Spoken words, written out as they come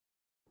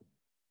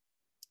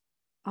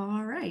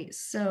All right,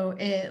 so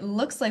it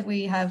looks like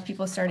we have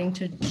people starting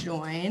to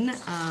join.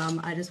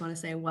 I just want to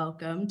say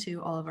welcome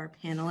to all of our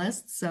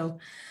panelists. So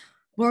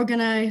we're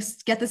gonna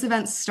get this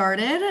event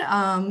started.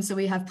 So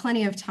we have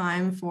plenty of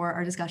time for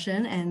our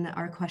discussion and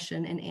our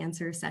question and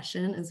answer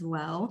session as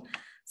well.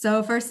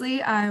 So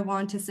firstly, I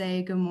want to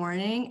say good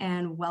morning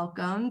and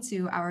welcome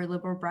to our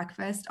Liberal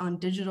Breakfast on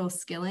Digital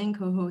Skilling,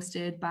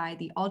 co-hosted by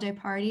the ALDE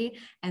Party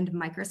and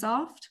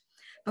Microsoft.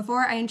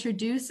 Before I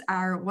introduce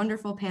our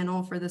wonderful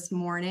panel for this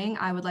morning,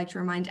 I would like to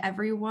remind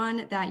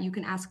everyone that you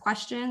can ask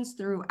questions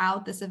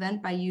throughout this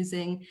event by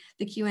using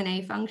the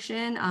Q&A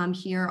function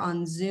here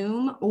on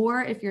Zoom,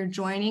 or if you're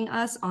joining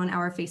us on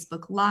our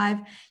Facebook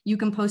Live, you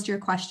can post your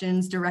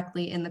questions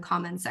directly in the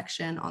comment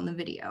section on the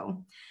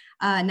video.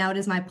 Now it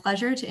is my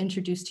pleasure to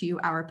introduce to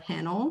you our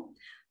panel.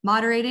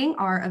 Moderating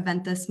our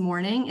event this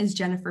morning is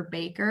Jennifer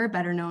Baker,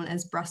 better known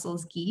as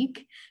Brussels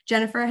Geek.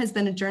 Jennifer has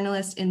been a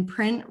journalist in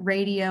print,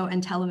 radio,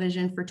 and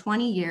television for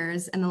 20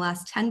 years, and the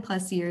last 10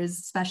 plus years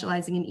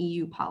specializing in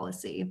EU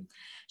policy.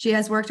 She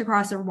has worked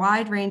across a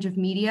wide range of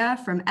media,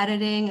 from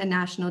editing a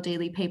national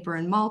daily paper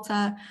in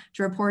Malta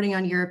to reporting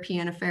on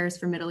European affairs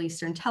for Middle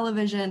Eastern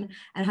television,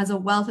 and has a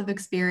wealth of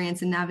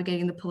experience in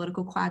navigating the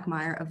political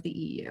quagmire of the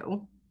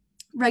EU.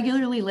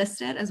 Regularly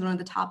listed as one of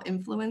the top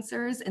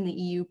influencers in the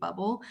EU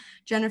bubble,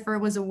 Jennifer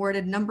was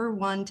awarded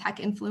 #1 Tech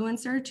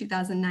Influencer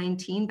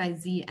 2019 by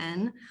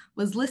ZN,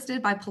 was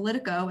listed by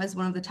Politico as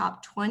one of the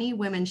top 20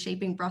 women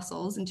shaping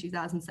Brussels in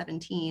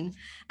 2017,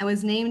 and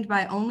was named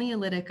by Only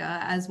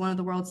Elitica as one of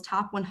the world's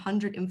top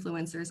 100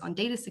 influencers on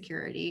data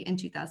security in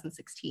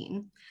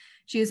 2016.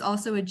 She is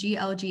also a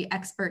GLG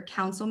Expert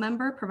Council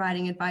member,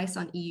 providing advice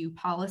on EU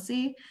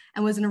policy,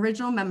 and was an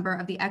original member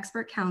of the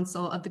Expert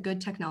Council of the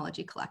Good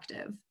Technology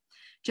Collective.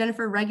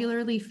 Jennifer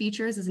regularly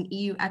features as an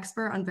EU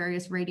expert on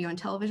various radio and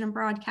television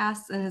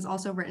broadcasts and has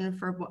also written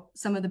for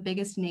some of the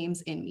biggest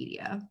names in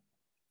media.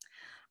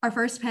 Our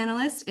first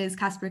panelist is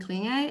Casper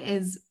Klinge,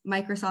 is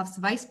Microsoft's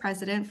Vice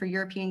President for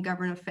European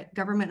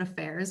Government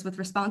Affairs, with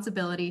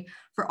responsibility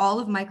for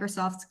all of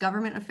Microsoft's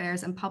government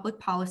affairs and public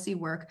policy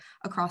work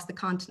across the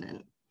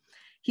continent.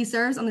 He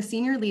serves on the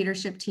senior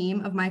leadership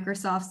team of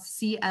Microsoft's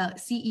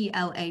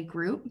CELA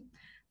group.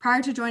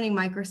 Prior to joining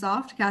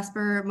Microsoft,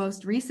 Casper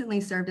most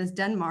recently served as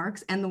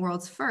Denmark's and the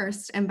world's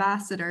first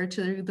ambassador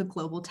to the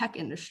global tech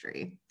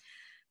industry.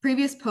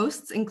 Previous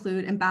posts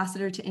include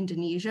ambassador to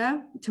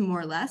Indonesia,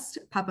 Timor-Leste,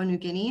 Papua New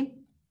Guinea,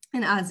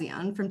 and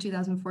ASEAN from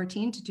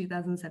 2014 to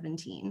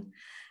 2017.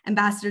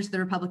 Ambassador to the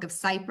Republic of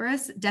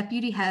Cyprus,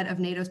 deputy head of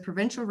NATO's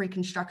provincial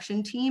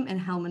reconstruction team in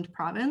Helmand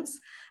province,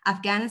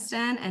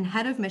 Afghanistan, and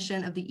head of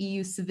mission of the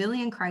EU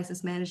Civilian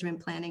Crisis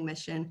Management Planning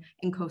mission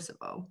in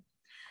Kosovo.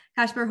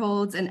 Casper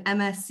holds an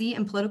MSc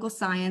in political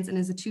science and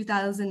is a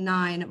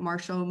 2009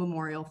 Marshall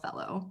Memorial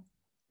Fellow.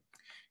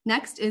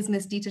 Next is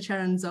Ms. Dita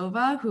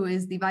Charanzová, who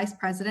is the Vice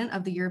President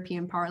of the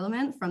European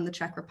Parliament from the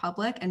Czech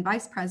Republic and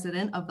Vice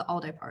President of the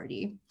ALDE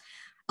Party.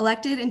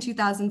 Elected in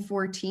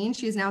 2014,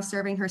 she is now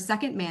serving her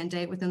second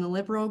mandate within the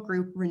liberal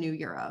group Renew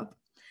Europe.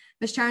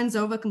 Ms.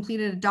 Charanzová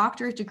completed a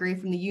doctorate degree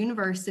from the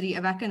University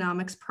of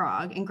Economics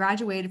Prague and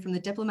graduated from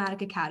the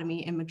Diplomatic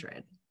Academy in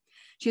Madrid.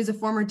 She is a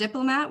former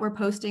diplomat where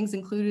postings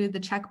included the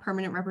Czech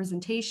permanent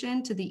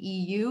representation to the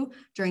EU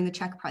during the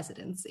Czech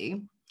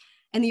presidency.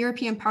 In the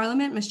European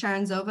Parliament, Ms.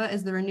 Charanzová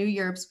is the Renew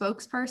Europe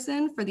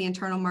spokesperson for the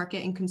Internal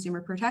Market and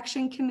Consumer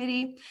Protection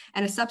Committee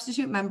and a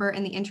substitute member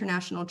in the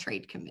International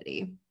Trade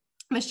Committee.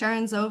 Ms.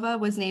 Charanzová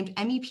was named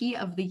MEP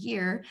of the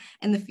Year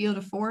in the field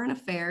of foreign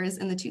affairs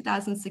in the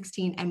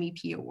 2016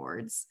 MEP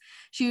Awards.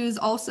 She was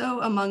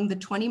also among the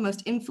 20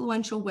 most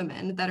influential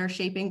women that are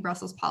shaping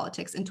Brussels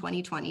politics in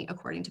 2020,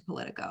 according to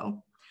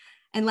Politico.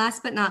 And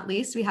last but not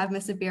least, we have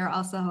Ms. Abir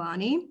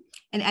Al-Sahlani,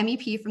 an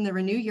MEP from the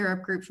Renew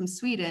Europe group from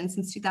Sweden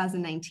since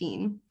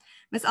 2019.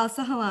 Ms.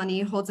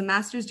 Al-Sahlani holds a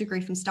master's degree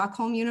from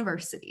Stockholm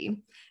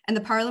University. In the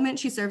Parliament,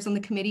 she serves on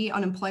the Committee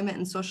on Employment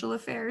and Social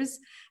Affairs.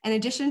 In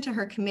addition to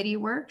her committee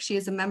work, she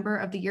is a member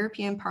of the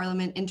European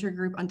Parliament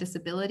Intergroup on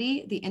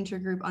Disability, the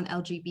Intergroup on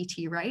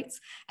LGBT Rights,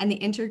 and the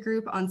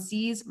Intergroup on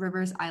Seas,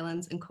 Rivers,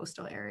 Islands, and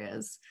Coastal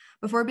Areas.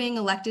 Before being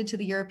elected to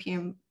the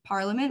European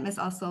Parliament, Ms.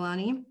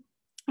 Al-Sahlani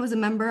was a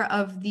member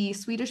of the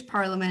Swedish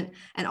Parliament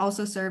and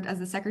also served as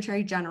the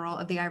Secretary General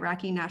of the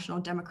Iraqi National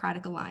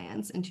Democratic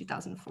Alliance in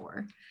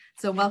 2004.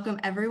 So welcome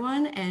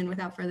everyone, and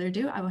without further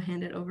ado, I will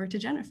hand it over to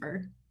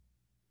Jennifer.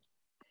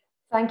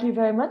 Thank you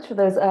very much for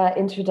those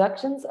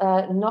introductions.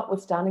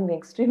 Notwithstanding the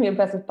extremely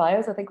impressive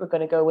bios, I think we're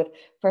going to go with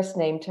first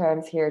name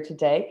terms here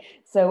today.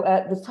 So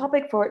the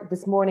topic for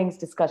this morning's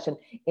discussion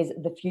is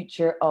the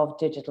future of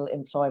digital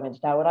employment.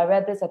 Now, when I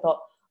read this, I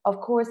thought, of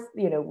course,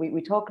 you know,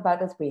 we talk about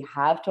this, we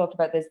have talked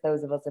about this,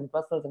 those of us in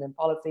Brussels and in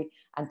policy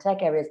and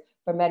tech areas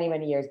for many,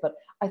 many years. But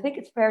I think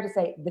it's fair to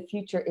say the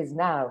future is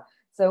now.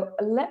 So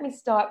let me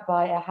start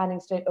by handing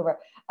straight over.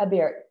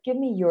 Abir, give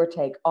me your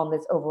take on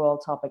this overall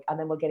topic, and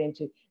then we'll get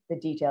into the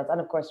details. And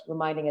of course,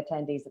 reminding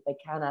attendees that they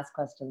can ask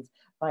questions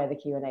via the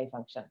Q&A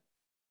function.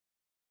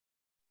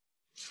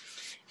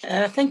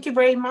 Thank you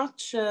very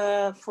much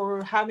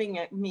for having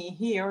me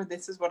here.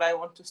 This is what I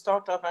want to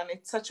start off, and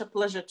it's such a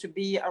pleasure to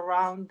be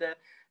around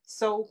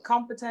so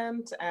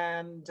competent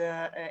and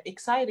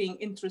exciting,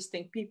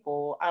 interesting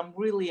people. I'm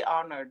really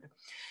honored.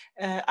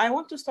 I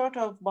want to start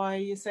off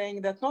by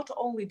saying that not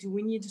only do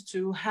we need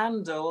to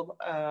handle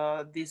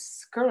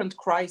this current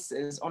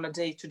crisis on a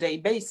day-to-day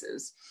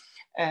basis,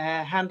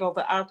 handle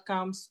the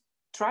outcomes,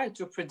 try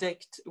to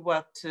predict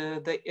what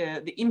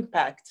the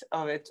impact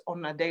of it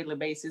on a daily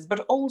basis, but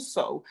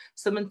also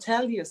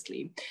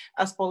simultaneously,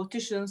 as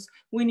politicians,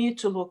 we need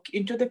to look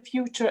into the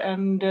future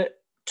and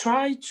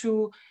try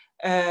to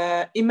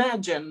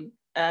imagine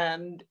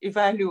and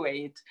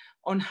evaluate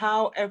on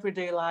how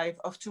everyday life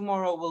of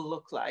tomorrow will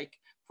look like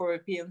for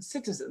European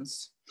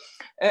citizens.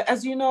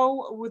 As you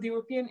know, with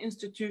European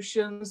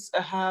institutions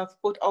have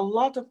put a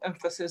lot of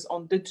emphasis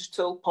on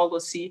digital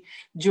policy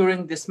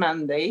during this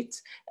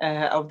mandate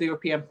of the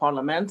European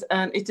Parliament,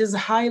 and it is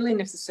highly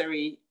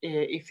necessary,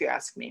 if you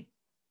ask me.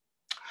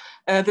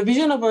 The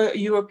vision of a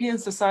European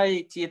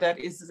society that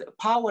is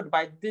powered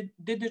by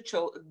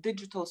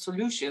digital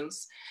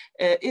solutions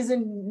is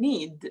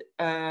indeed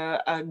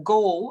a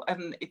goal,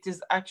 and it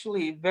is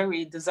actually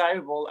very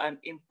desirable and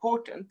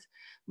important.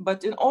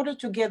 But in order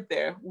to get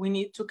there, we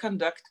need to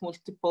conduct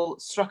multiple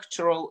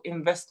structural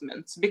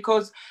investments,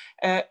 because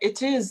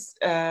it is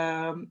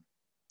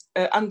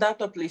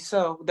undoubtedly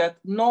so that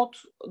not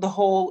the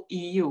whole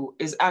EU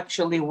is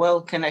actually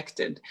well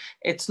connected.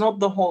 It's not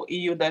the whole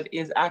EU that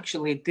is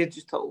actually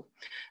digital.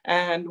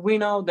 And we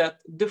know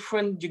that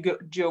different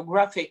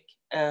geographic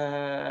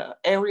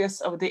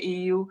areas of the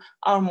EU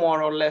are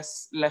more or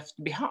less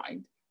left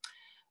behind.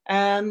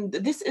 And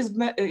these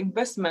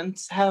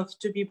investments have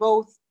to be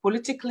both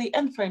politically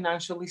and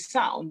financially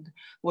sound,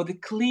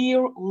 with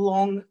clear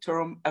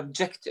long-term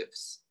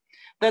objectives.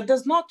 That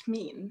does not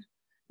mean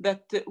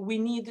that we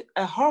need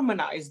a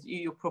harmonized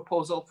EU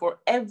proposal for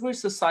every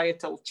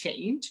societal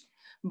change,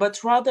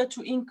 but rather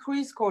to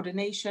increase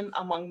coordination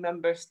among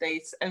member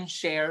states and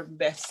share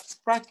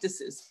best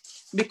practices.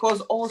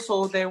 Because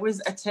also there is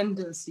a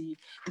tendency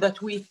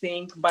that we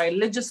think by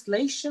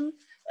legislation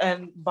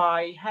and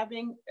by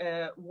having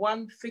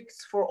one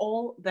fix for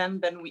all, then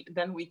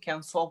we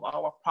can solve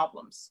our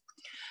problems.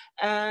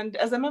 And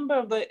as a member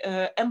of the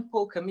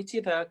EMPL committee,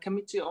 the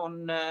Committee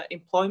on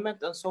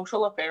Employment and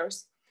Social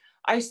Affairs,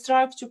 I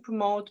strive to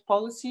promote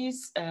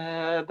policies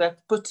that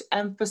put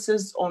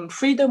emphasis on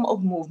freedom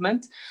of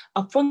movement,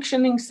 a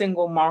functioning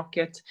single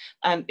market,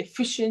 and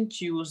efficient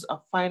use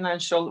of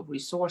financial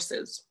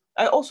resources.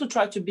 I also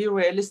try to be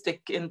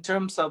realistic in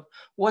terms of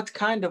what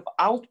kind of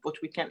output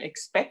we can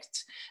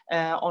expect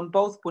on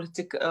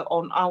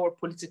our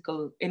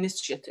political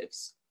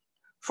initiatives.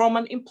 From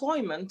an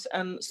employment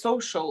and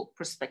social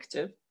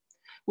perspective,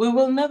 we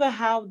will never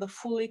have the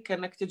fully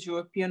connected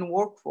European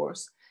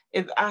workforce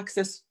if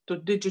access to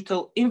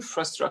digital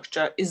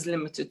infrastructure is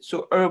limited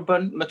to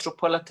urban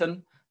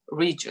metropolitan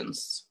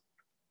regions.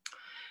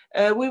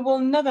 We will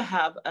never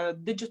have a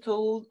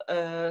digital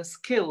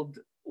skilled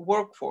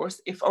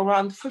workforce if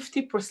around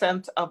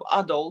 50% of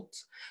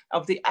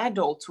the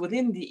adults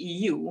within the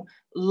EU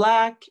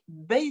lack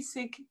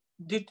basic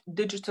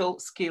digital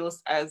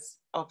skills as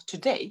of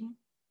today.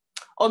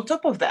 On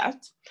top of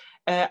that,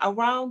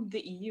 around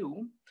the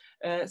EU,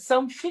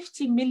 some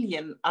 50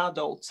 million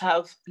adults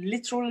have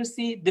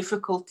literacy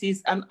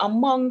difficulties, and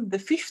among the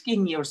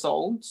 15 years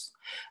olds,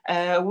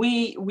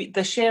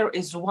 the share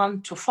is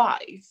 1 to 5.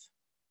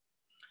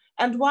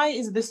 And why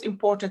is this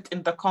important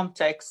in the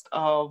context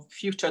of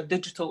future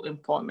digital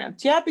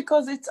employment? Yeah,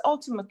 because it's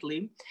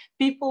ultimately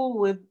people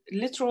with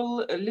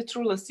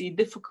literacy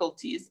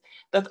difficulties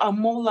that are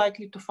more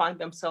likely to find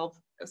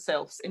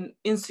themselves in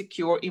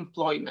insecure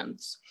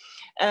employments.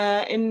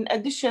 In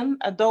addition,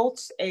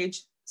 adults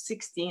aged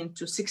 16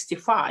 to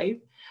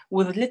 65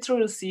 with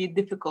literacy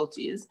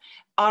difficulties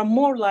are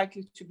more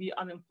likely to be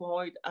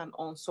unemployed and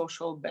on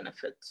social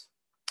benefits.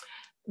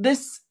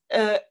 This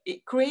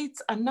it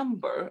creates a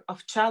number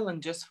of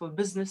challenges for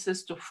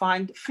businesses to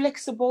find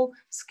flexible,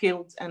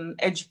 skilled, and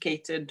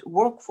educated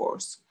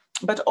workforce,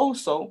 but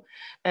also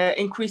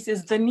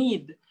increases the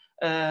need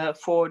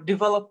for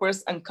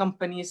developers and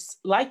companies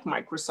like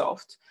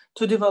Microsoft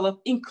to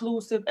develop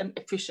inclusive and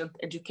efficient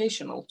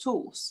educational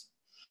tools.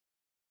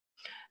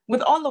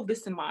 With all of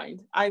this in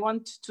mind, I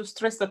want to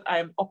stress that I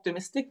am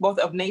optimistic, both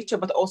of nature,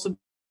 but also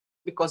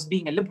because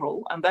being a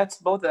liberal, and that's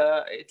both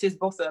it is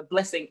both a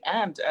blessing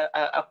and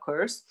a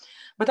curse.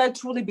 But I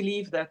truly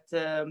believe that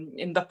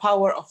in the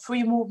power of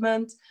free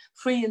movement,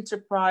 free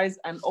enterprise,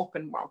 and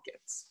open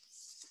markets.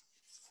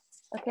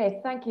 Okay,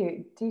 thank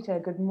you,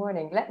 Dita. Good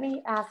morning. Let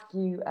me ask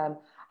you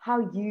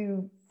how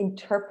you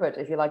interpret,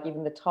 if you like,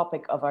 even the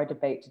topic of our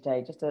debate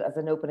today, just as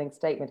an opening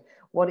statement.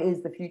 What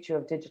is the future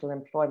of digital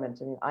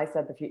employment? And I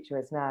said the future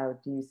is now.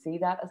 Do you see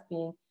that as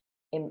being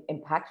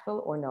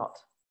impactful or not?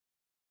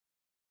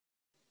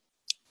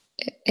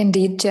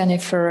 Indeed,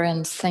 Jennifer,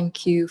 and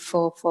thank you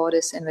for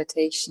this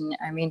invitation.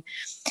 I mean,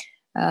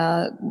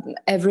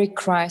 Every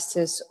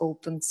crisis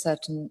opens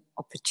certain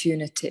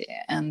opportunity,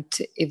 and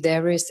if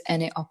there is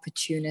any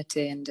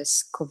opportunity in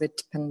this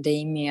COVID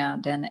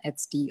pandemic, then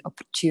it's the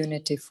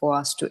opportunity for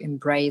us to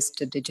embrace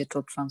the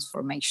digital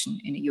transformation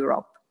in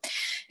Europe.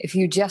 If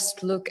you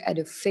just look at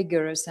the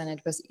figures, and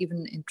it was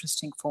even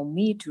interesting for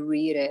me to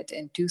read it,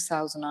 in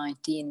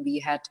 2019 we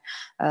had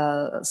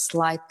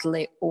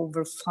slightly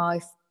over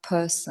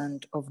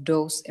 5% of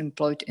those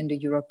employed in the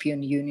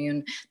European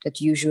Union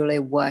that usually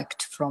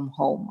worked from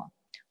home.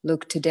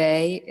 Look,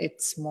 today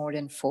it's more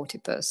than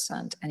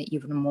 40%, and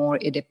even more.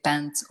 It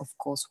depends, of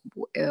course,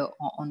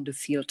 on the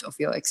field of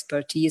your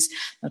expertise.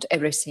 Not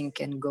everything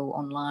can go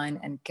online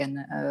and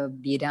can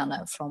be done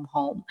from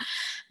home.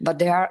 But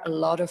there are a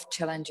lot of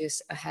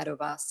challenges ahead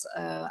of us.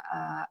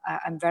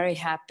 I'm very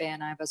happy,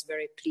 and I was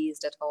very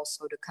pleased that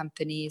also the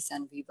companies,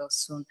 and we will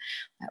soon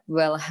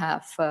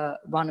have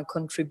one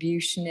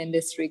contribution in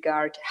this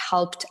regard,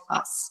 helped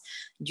us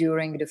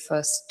during the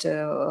first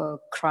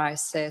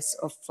crisis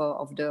of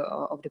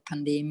the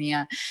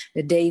pandemic.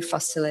 That they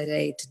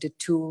facilitate the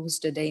tools,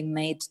 that they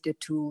made the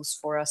tools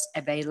for us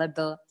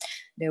available.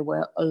 There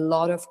were a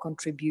lot of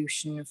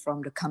contribution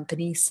from the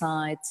company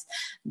sides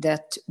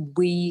that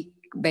we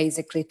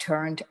basically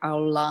turned our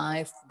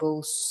life,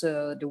 both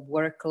the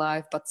work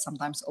life, but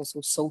sometimes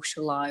also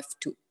social life,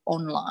 to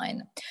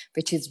online,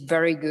 which is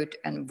very good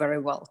and very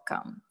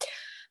welcome.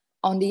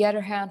 On the other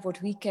hand, what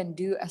we can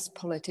do as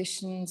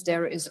politicians,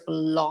 there is a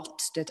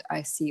lot that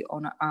I see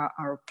on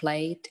our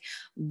plate.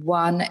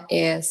 One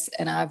is,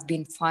 and I've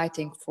been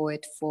fighting for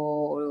it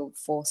for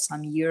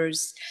some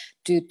years,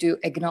 to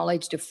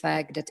acknowledge the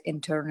fact that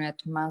internet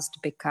must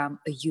become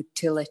a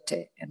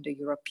utility in the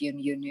European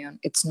Union.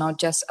 It's not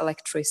just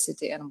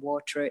electricity and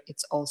water,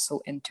 it's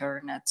also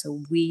internet.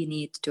 So we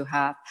need to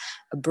have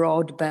a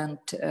broadband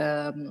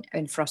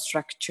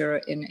infrastructure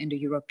in the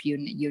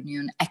European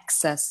Union,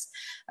 access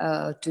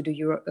to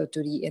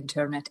the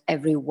internet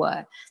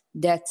everywhere.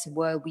 That's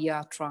where we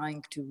are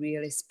trying to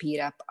really speed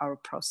up our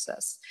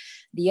process.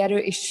 The other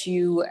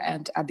issue,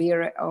 and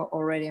Abir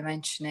already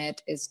mentioned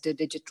it, is the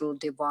digital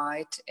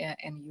divide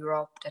in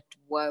Europe, that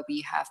where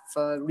we have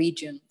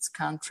regions,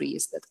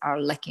 countries that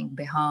are lacking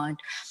behind.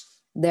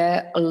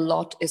 There a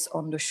lot is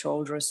on the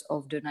shoulders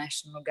of the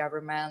national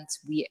governments.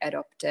 We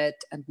adopted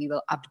and we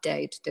will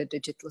update the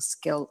digital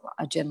skill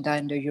agenda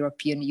in the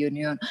European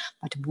Union,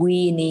 but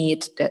we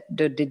need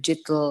the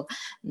digital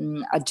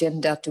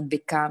agenda to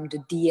become the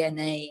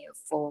DNA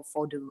for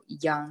the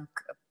young,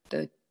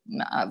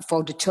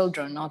 for the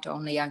children, not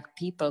only young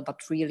people,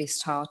 but really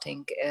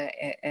starting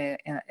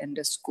in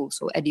the school.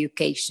 So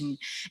education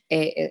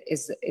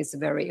is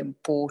very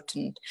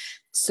important.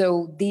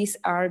 So these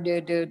are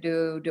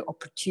the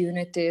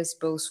opportunities,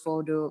 both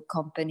for the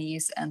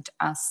companies and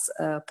us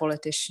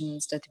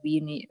politicians, that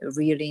we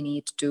really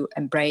need to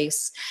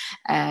embrace.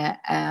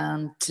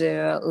 And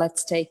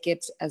let's take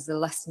it as a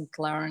lesson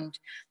learned,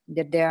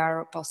 that there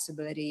are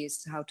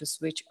possibilities how to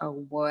switch our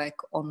work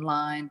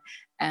online,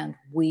 and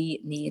we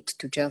need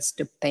to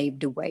just pave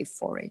the way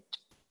for it.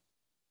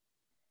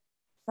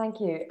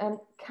 Thank you. And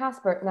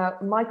Casper, now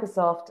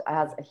Microsoft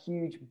has a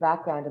huge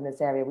background in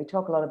this area. We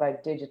talk a lot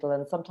about digital,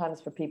 and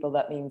sometimes for people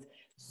that means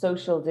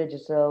social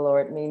digital,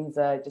 or it means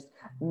just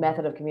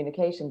method of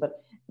communication.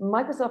 But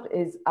Microsoft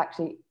is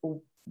actually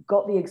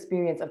got the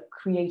experience of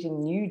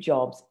creating new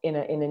jobs in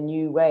a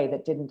new way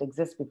that didn't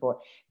exist before.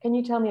 Can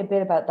you tell me a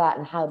bit about that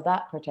and how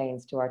that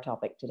pertains to our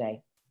topic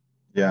today?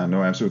 Yeah,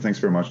 no, absolutely. Thanks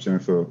very much,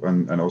 Jennifer.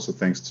 And also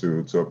thanks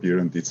to Abir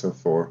and Dita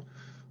for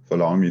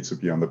allowing me to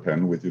be on the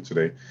panel with you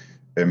today.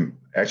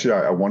 Actually,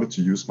 I wanted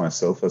to use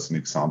myself as an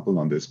example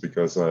on this,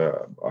 because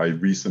I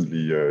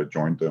recently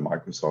joined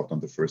Microsoft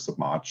on the 1st of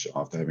March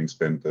after having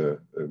spent a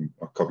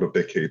couple of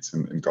decades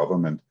in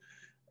government.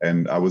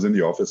 And I was in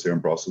the office here in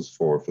Brussels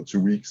for 2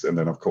 weeks. And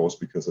then, of course,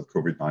 because of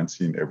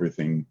COVID-19,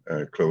 everything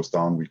closed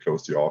down. We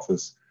closed the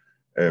office.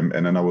 And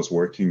then I was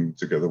working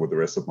together with the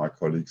rest of my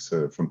colleagues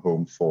from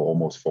home for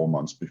almost 4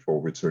 months before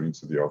returning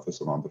to the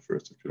office around the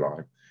 1st of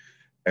July.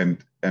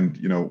 And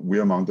you know,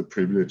 we're among the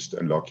privileged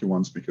and lucky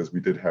ones, because we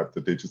did have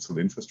the digital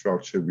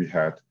infrastructure. We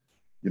had,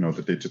 you know,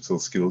 the digital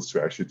skills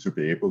to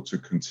be able to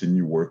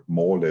continue work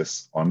more or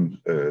less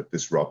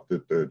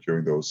undisrupted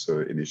during those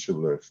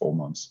initial 4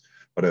 months.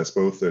 But as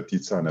both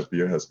Dita and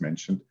Abir has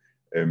mentioned,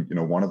 you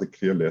know, one of the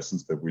clear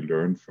lessons that we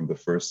learned from the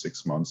first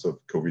 6 months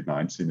of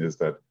COVID-19 is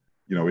that,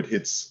 you know, it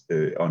hits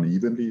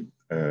unevenly.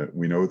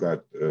 We know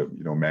that,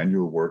 you know,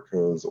 manual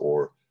workers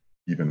or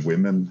even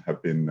women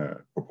have been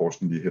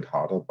proportionally hit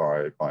harder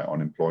by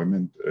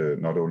unemployment,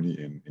 not only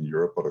in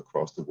Europe, but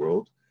across the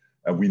world.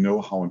 And we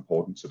know how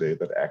important today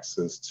that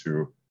access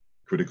to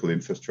critical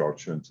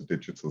infrastructure and to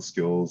digital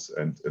skills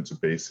and to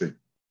basic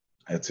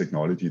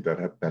technology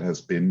that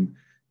has been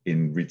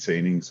in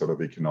retaining sort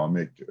of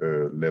economic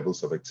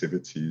levels of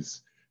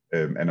activities,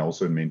 and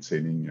also in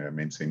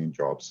maintaining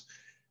jobs.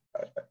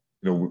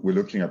 You know, we're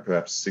looking at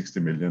perhaps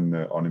 60 million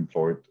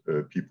unemployed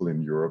people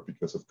in Europe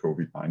because of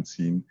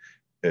COVID-19.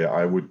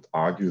 I would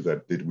argue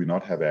that did we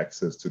not have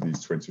access to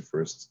these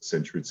 21st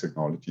century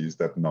technologies,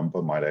 that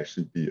number might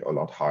actually be a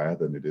lot higher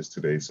than it is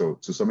today. So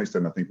to some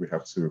extent, I think we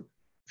have to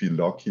feel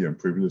lucky and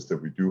privileged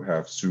that we do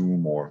have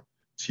Zoom or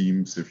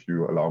Teams, if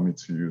you allow me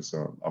to use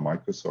a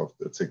Microsoft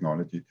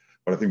technology.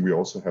 But I think we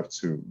also have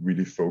to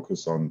really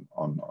focus on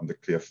the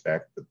clear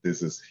fact that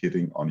this is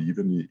hitting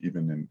unevenly,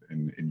 even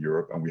in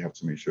Europe, and we have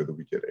to make sure that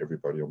we get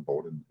everybody on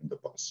board in the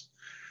bus.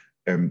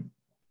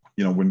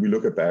 You know, when we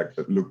look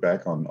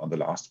back on the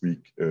last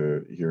week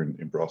here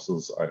in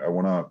Brussels, I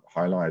want to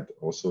highlight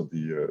also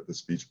the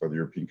speech by the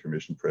European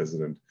Commission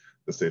President,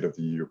 the State of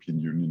the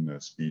European Union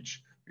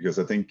speech, because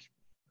I think,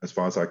 as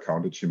far as I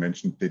counted, she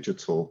mentioned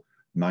digital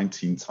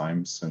 19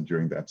 times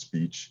during that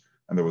speech,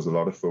 and there was a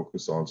lot of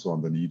focus also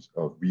on the need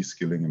of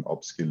reskilling and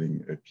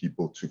upskilling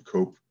people to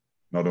cope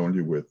not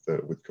only with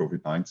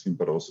COVID-19,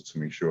 but also to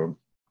make sure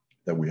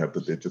that we have the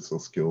digital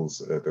skills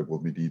that will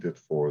be needed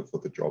for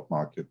the job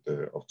market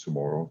of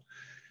tomorrow.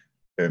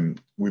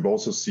 We've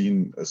also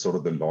seen sort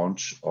of the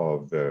launch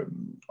of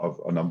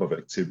a number of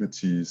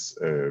activities.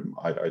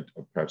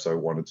 Perhaps I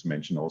wanted to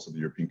mention also the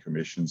European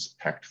Commission's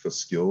Pact for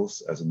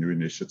Skills as a new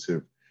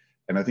initiative.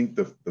 And I think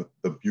the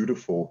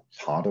beautiful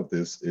part of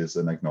this is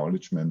an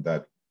acknowledgement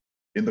that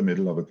in the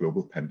middle of a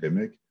global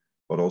pandemic,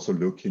 but also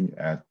looking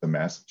at the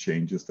massive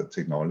changes that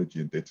technology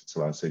and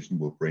digitalization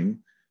will bring,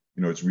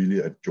 you know, it's really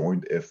a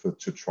joint effort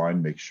to try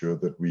and make sure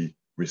that we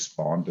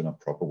respond in a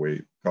proper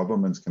way.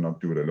 Governments cannot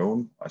do it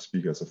alone. I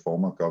speak as a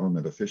former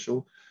government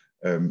official.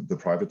 The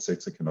private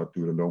sector cannot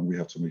do it alone. We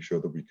have to make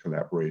sure that we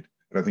collaborate.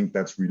 And I think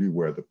that's really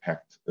where the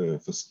Pact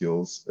for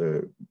Skills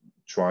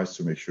tries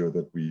to make sure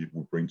that we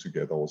will bring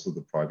together also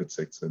the private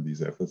sector in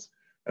these efforts.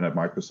 And at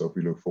Microsoft,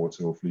 we look forward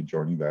to hopefully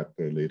joining that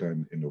later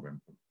in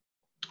November.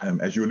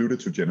 As you alluded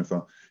to,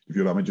 Jennifer, if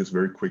you allow me just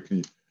very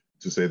quickly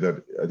to say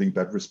that I think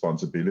that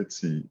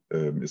responsibility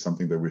is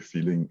something that we're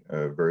feeling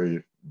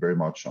very, very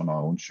much on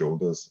our own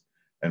shoulders.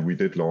 And we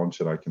did launch,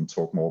 and I can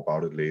talk more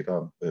about it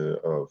later,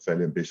 a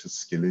fairly ambitious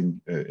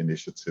skilling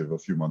initiative a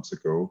few months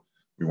ago.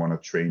 We want to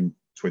train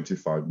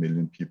 25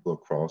 million people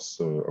across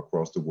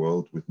the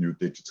world with new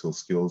digital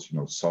skills, you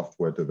know,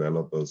 software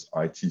developers,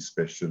 IT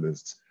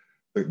specialists,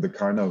 the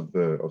kind of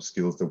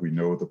skills that we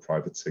know the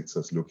private sector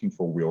is looking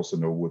for. We also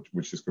know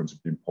which is going to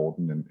be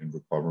important in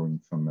recovering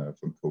from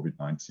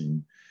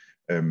COVID-19.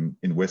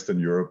 In Western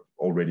Europe,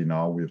 already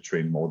now we have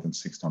trained more than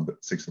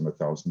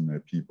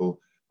 600,000 people,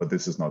 but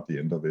this is not the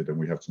end of it, and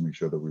we have to make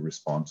sure that we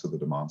respond to the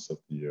demands of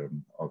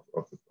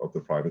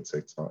the private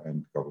sector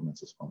and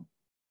governments as well.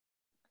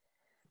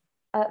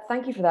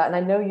 Thank you for that. And I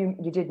know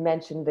you did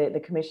mention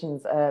the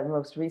Commission's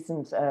most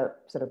recent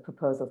sort of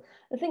proposals.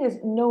 The thing is,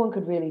 no one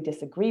could really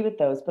disagree with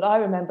those. But I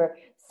remember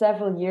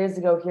several years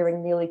ago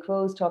hearing Neelie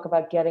Kroes talk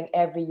about getting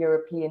every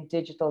European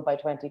digital by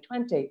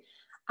 2020.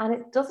 And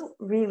it doesn't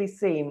really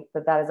seem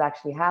that has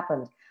actually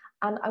happened.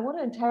 And I want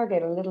to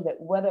interrogate a little bit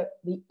whether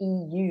the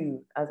EU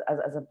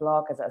as a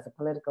bloc, as a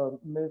political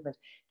movement,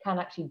 can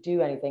actually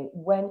do anything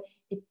when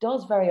it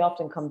does very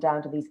often come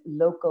down to these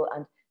local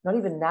and not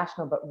even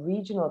national, but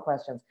regional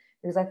questions.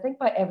 Because I think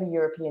by every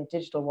European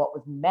digital, what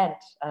was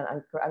meant,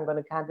 and I'm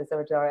going to hand this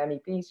over to our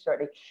MEPs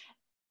shortly,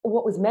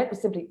 what was meant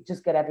was simply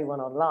just get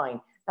everyone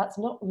online. That's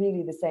not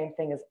really the same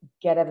thing as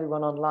get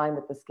everyone online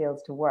with the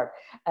skills to work.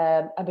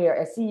 Abir,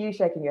 I see you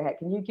shaking your head.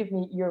 Can you give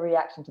me your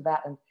reaction to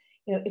that? And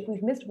you know, if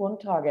we've missed one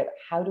target,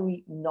 how do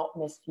we not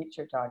miss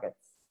future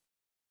targets?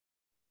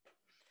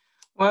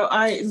 Well,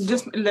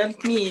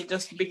 let me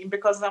begin,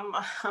 because I'm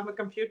a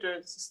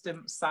computer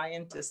system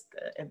scientist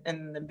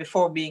and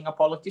before being a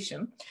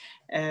politician,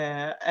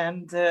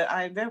 and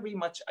I very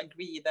much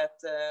agree that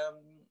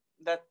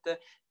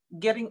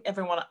getting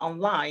everyone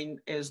online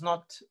is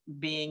not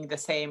being the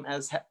same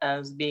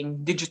as being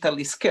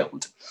digitally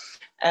skilled.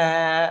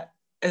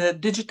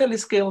 Digitally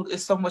skilled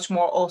is so much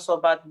more also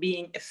about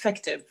being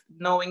effective,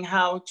 knowing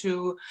how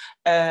to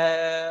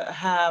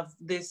have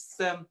this.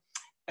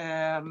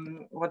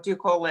 What do you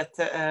call it?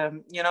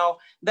 You know,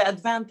 the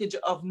advantage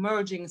of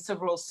merging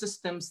several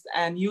systems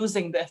and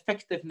using the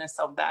effectiveness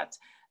of that,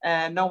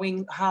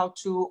 knowing how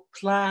to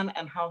plan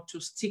and how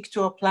to stick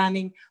to a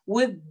planning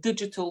with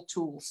digital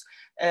tools.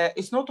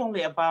 It's not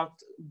only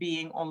about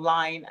being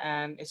online,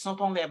 and it's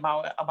not only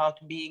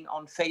about being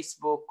on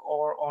Facebook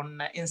or on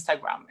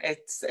Instagram.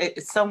 It's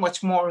so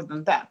much more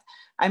than that.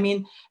 I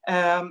mean,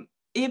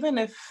 even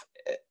if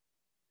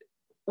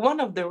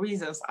one of the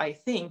reasons I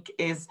think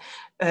is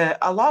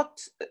a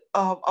lot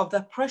of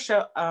the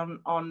pressure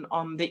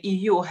on the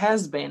EU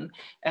has been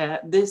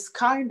this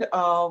kind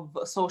of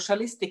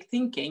socialistic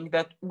thinking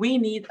that we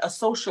need a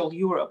social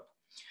Europe.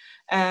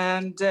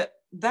 And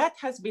that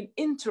has been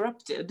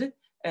interrupted,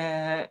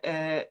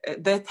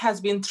 that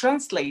has been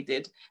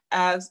translated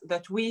as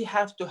that we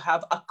have to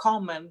have a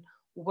common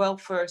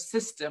welfare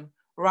system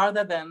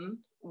rather than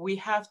we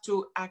have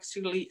to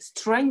actually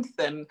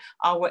strengthen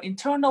our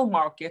internal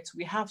markets.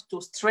 We have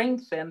to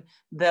strengthen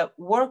the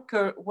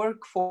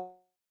workforce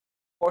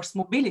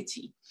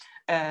mobility.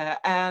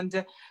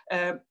 And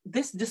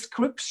this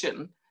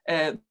description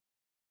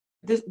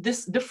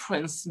this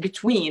difference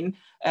between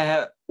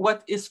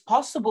what is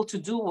possible to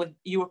do with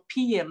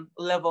European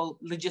level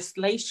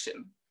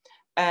legislation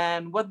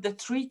and what the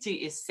treaty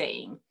is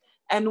saying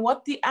and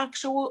what the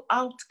actual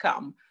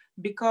outcome,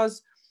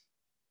 because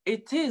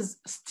it is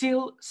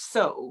still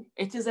so.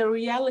 It is a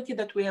reality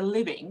that we are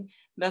living,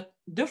 that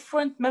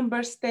different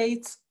member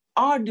states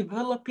are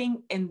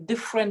developing in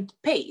different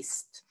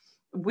pace.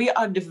 We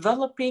are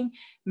developing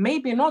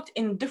maybe not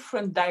in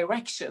different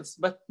directions,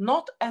 but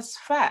not as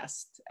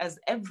fast as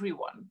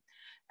everyone.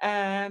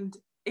 And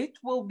it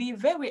will be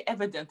very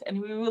evident, and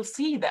we will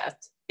see that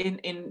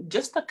in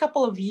just a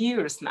couple of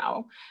years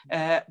now,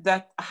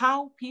 that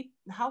how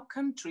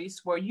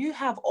countries where you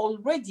have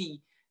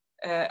already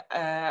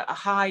a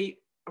high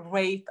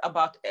rate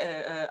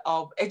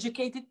of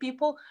educated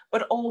people,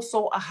 but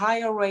also a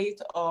higher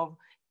rate of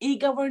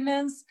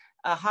e-governance,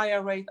 a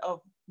higher rate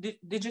of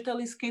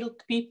digitally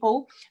skilled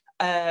people,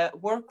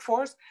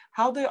 workforce,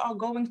 how they are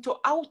going to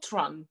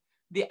outrun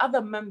the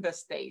other member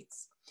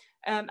states.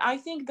 And I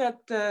think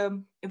that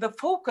the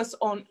focus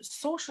on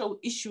social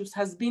issues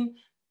has been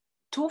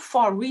too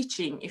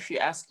far-reaching, if you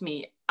ask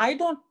me. I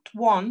don't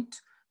want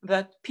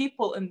that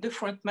people in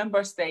different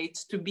member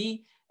states to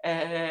be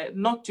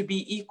not to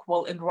be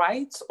equal in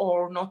rights,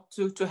 or not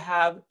to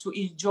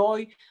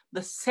enjoy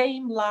the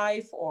same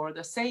life or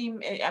the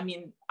same. I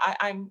mean,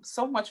 I'm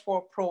so much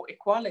for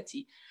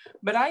pro-equality,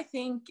 but I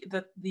think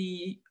that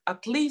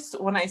at least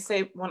when I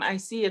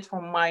see it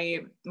from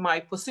my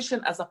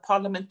position as a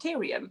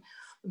parliamentarian,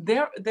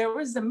 there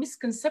is a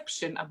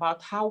misconception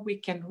about how we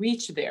can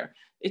reach there.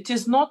 It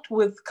is not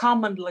with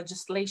common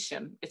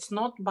legislation. It's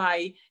not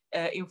by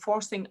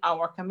enforcing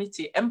our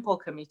committee, EMPL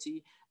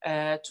committee,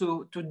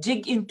 to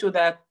dig into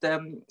that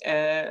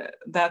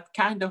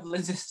kind of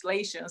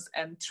legislations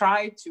and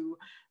try to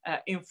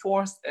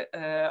enforce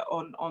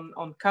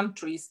on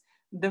countries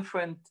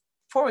different,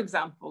 for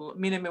example,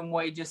 minimum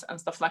wages and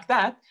stuff like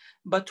that,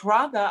 but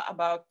rather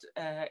about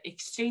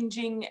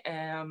exchanging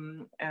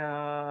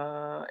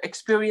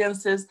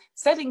experiences,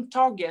 setting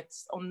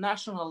targets on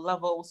national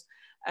levels,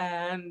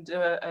 and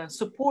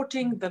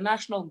supporting the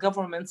national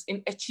governments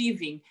in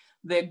achieving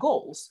their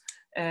goals.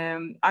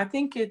 I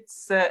think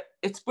it's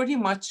pretty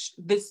much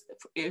this,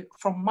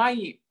 from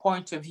my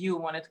point of view,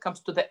 when it comes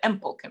to the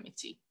EMPL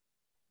committee.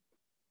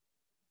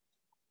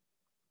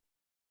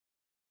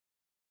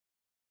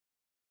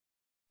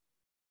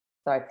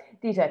 Sorry,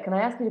 Dita, can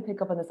I ask you to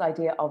pick up on this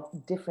idea of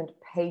different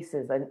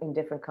paces in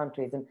different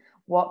countries and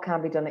what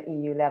can be done at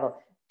EU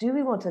level? Do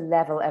we want to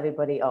level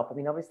everybody up? I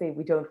mean, obviously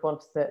we don't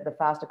want the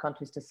faster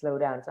countries to slow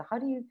down. So how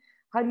do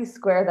you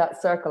square that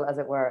circle, as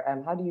it were?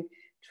 How do you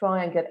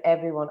try and get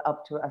everyone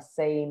up to a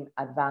same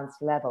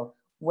advanced level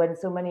when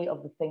so many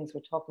of the things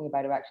we're talking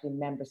about are actually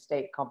member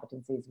state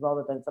competencies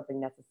rather than something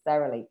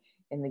necessarily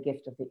in the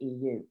gift of the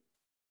EU?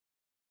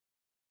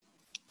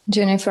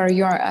 Jennifer,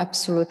 you are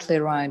absolutely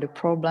right. The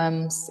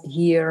problem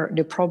here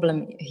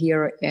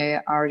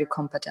are the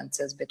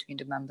competences between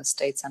the member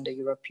states and the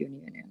European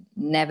Union.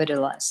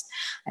 Nevertheless,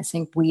 I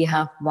think we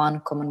have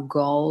one common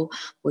goal,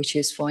 which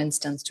is, for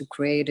instance, to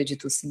create a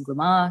digital single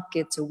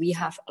market. So we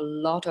have a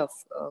lot of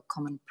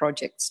common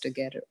projects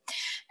together.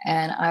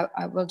 And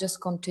I will just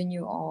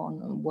continue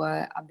on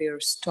where Abir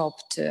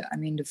stopped. I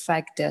mean, the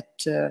fact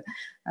that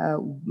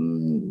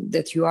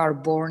you are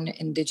born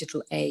in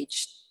digital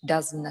age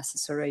doesn't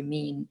necessarily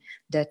mean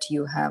that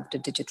you have the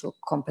digital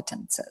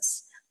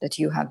competences, that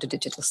you have the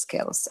digital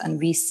skills. And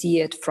we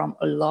see it from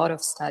a lot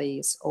of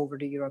studies over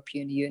the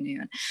European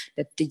Union,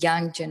 that the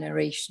young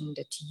generation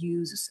that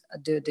uses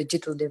the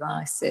digital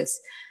devices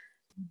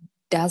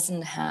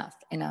doesn't have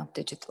enough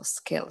digital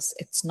skills.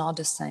 It's not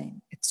the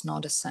same. It's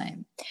not the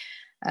same.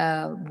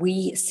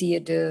 We see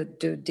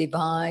the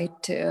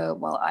divide.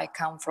 Well, I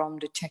come from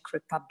the Czech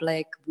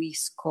Republic. We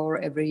score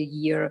every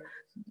year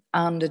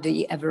under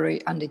the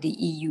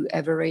EU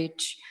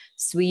average.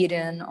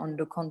 Sweden, on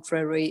the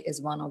contrary,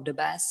 is one of the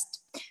best.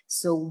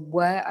 So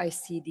where I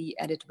see the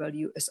added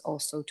value is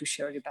also to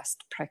share the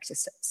best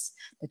practices,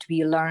 that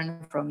we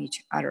learn from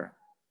each other.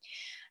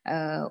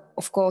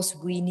 Of course,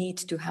 we need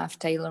to have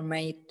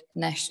tailor-made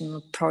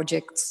national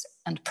projects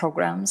and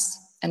programs,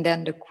 and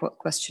then the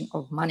question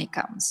of money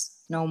comes.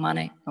 No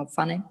money, no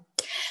funny.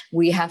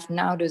 We have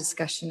now the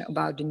discussion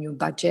about the new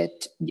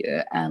budget,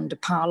 and the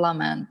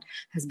Parliament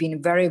has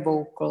been very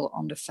vocal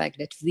on the fact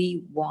that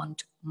we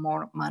want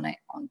more money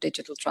on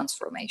digital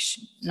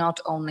transformation, not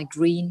only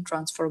green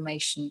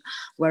transformation,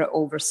 where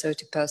over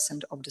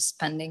 30% of the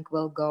spending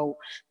will go.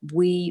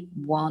 We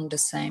want the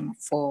same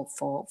for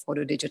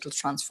the digital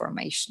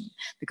transformation,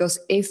 because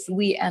if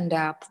we end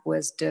up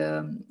with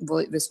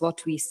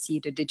what we see,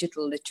 the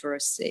digital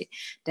literacy,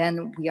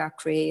 then we are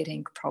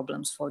creating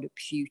problems for the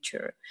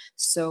future.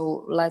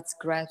 So let's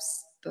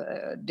grasp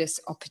this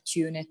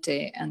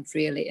opportunity and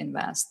really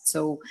invest.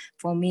 So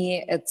for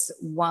me, it's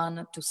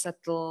one, to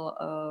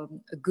settle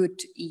good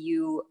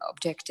EU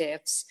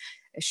objectives,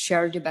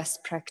 share the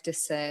best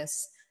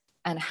practices,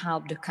 and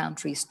help the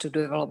countries to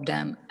develop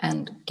them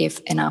and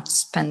give enough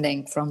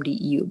spending from the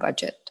EU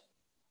budget.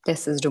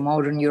 This is the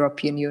modern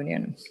European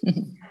Union.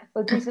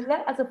 Well,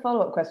 Dita, as a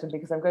follow-up question,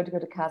 because I'm going to go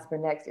to Casper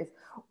next, is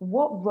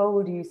what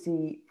role do you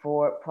see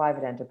for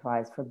private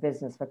enterprise, for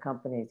business, for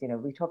companies? You know,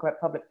 we talk about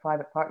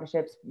public-private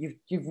partnerships.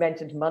 You've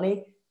mentioned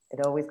money.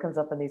 It always comes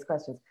up in these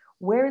questions.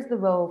 Where is the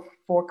role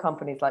for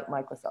companies like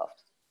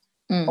Microsoft?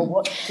 Or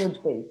what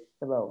should be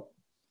the role?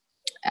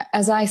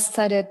 As I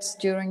stated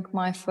during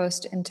my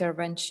first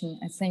intervention,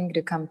 I think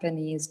the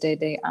companies,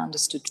 they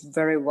understood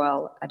very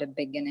well at the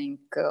beginning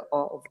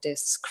of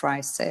this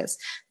crisis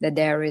that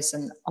there is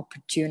an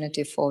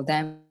opportunity for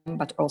them,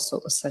 but also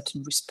a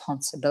certain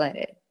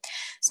responsibility.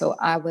 So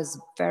I was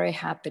very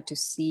happy to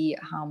see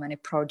how many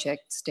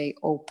projects they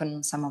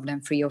opened, some of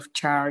them free of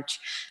charge.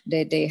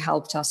 They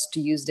helped us to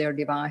use their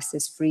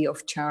devices free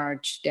of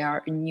charge. There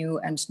are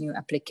new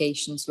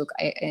applications. Look,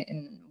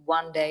 in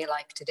one day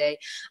like today,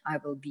 I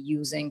will be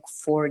using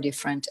 4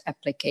 different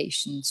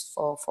applications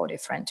for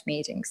different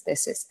meetings.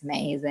 This is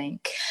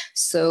amazing.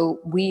 So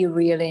we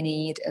really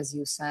need, as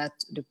you said,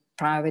 the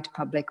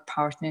private-public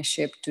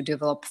partnership to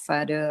develop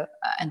further,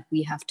 and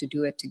we have to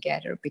do it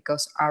together,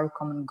 because our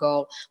common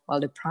goal, while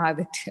the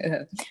private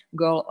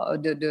goal,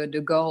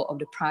 the goal of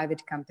the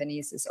private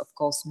companies is of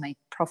course make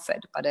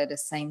profit, but at the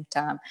same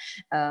time,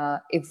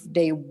 if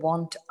they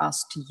want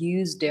us to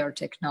use their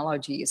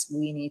technologies,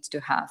 we need to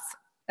have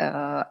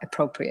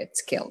appropriate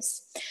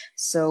skills.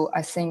 So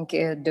I think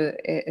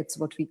it's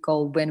what we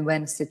call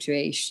win-win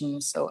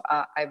situation. So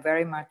I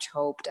very much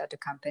hope that the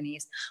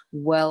companies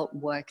will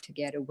work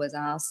together with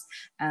us,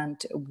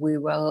 and we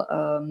will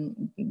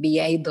be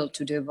able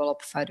to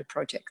develop further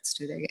projects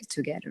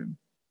together.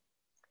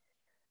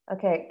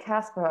 Okay,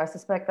 Casper, I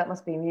suspect that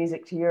must be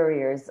music to your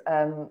ears.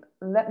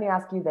 Let me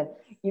ask you then,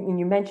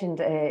 you mentioned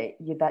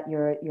that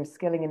your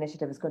skilling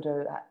initiative is going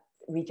to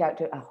reach out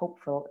to a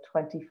hopeful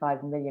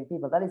 25 million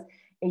people. That is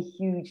a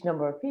huge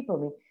number of people. I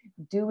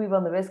mean, do we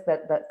run the risk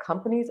that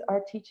companies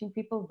are teaching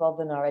people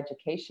rather than our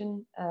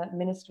education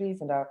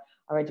ministries and our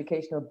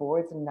educational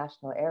boards in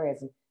national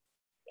areas? And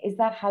is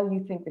that how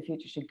you think the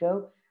future should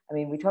go? I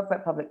mean, we talk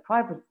about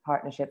public-private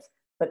partnerships,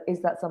 but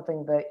is that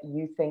something that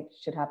you think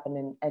should happen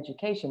in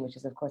education, which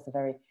is, of course, a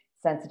very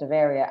sensitive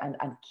area and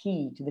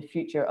key to the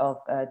future of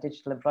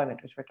digital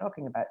employment, which we're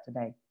talking about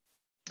today?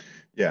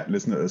 Yeah,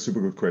 listen, a super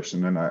good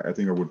question. And I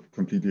think I would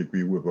completely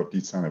agree with what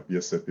Dita and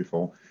Abir said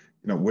before.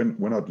 You know,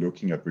 we're not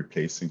looking at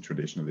replacing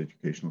traditional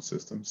educational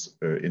systems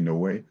in no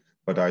way.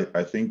 But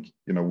I think,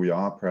 you know, we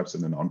are perhaps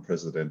in an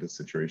unprecedented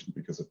situation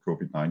because of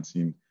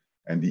COVID-19,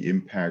 and the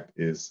impact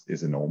is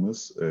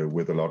enormous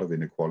with a lot of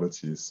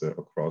inequalities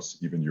across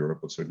even Europe,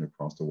 but certainly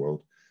across the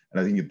world. And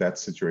I think in that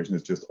situation,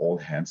 it's just all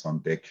hands on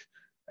deck.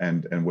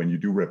 And when you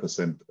do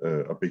represent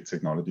a big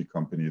technology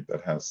company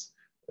that has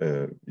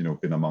you know,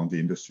 been among the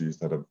industries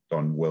that have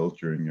done well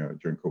during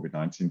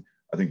COVID-19,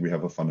 I think we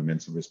have a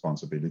fundamental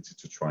responsibility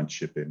to try and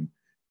chip in.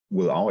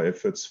 Will our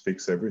efforts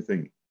fix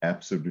everything?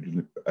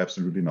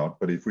 Absolutely not.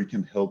 But if we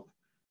can help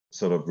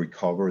sort of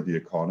recover the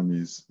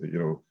economies, you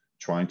know,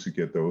 trying to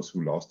get those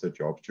who lost their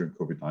jobs during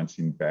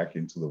COVID-19 back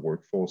into the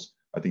workforce,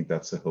 I think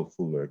that's a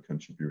helpful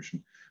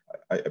contribution.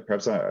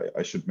 Perhaps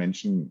I should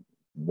mention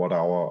what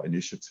our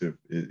initiative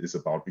is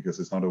about,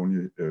 because it's not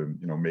only you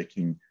know,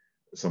 making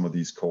some of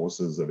these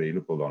courses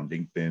available on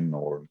LinkedIn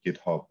or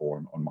GitHub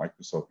or on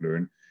Microsoft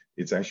Learn.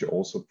 It's actually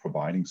also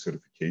providing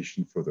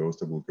certification for those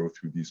that will go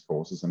through these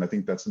courses. And I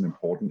think that's an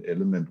important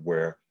element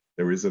where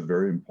there is a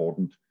very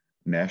important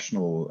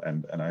national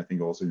and I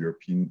think also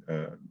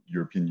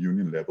European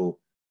Union level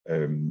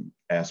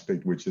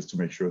aspect, which is to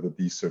make sure that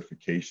these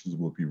certifications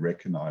will be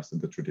recognized in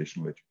the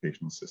traditional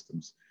educational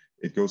systems.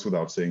 It goes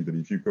without saying that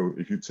if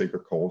you take a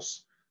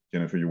course,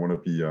 Jennifer, you want to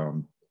be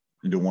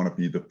you don't want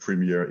to be the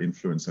premier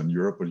influencer in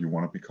Europe, but you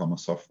want to become a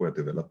software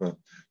developer.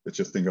 Let's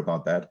just think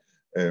about that.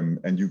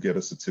 And you get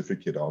a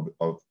certificate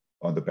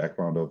on the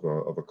background of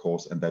a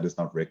course, and that is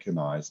not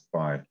recognized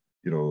by,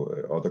 you know,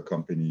 other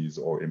companies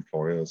or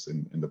employers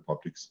in the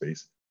public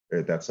space.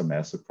 That's a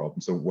massive problem.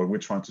 So what we're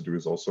trying to do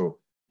is also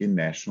in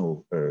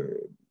national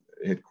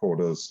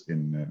headquarters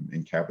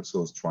in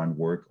capitals, try and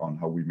work on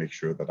how we make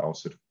sure that our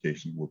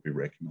certification will be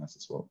recognized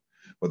as well.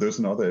 But there's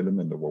another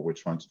element of what we're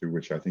trying to do,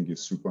 which I think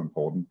is super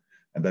important,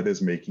 and that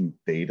is making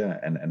data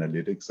and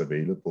analytics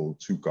available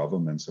to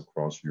governments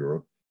across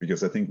Europe.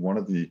 Because I think one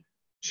of the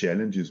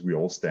challenges we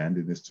all stand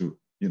in is to,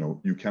 you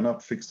know, you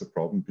cannot fix the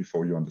problem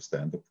before you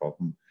understand the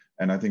problem.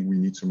 And I think we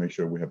need to make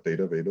sure we have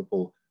data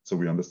available so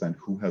we understand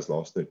who has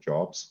lost their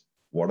jobs,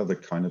 what are the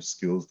kind of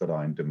skills that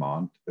are in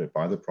demand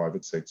by the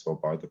private sector or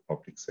by the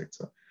public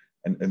sector.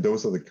 And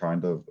those are the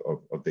kind of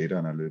data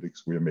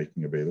analytics we are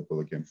making available,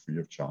 again, free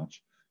of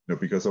charge. You know,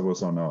 because I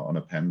was on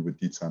a panel with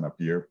Dita and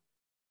Abir,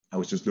 I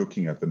was just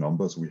looking at the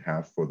numbers we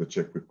have for the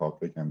Czech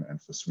Republic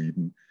and for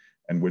Sweden.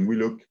 And when we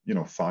look, you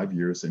know, 5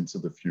 years into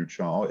the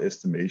future, our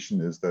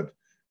estimation is that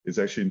it's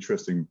actually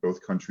interesting.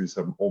 Both countries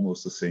have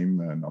almost the same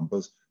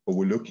numbers, but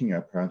we're looking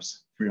at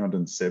perhaps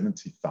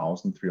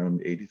 370,000,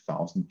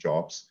 380,000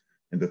 jobs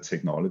in the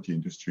technology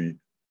industry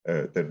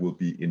that will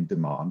be in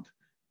demand.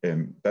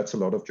 And that's a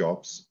lot of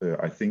jobs,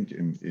 I think,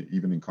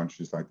 even in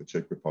countries like the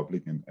Czech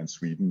Republic and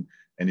Sweden.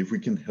 And if we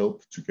can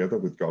help together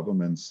with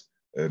governments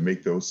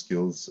make those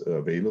skills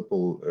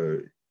available,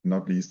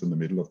 not least in the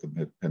middle of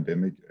the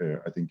pandemic.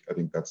 I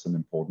think that's an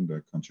important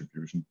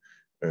contribution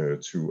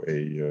to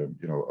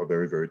a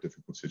very, very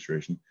difficult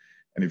situation.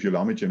 And if you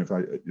allow me,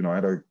 Jennifer, I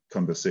had a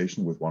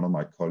conversation with one of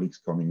my colleagues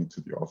coming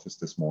into the office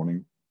this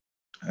morning.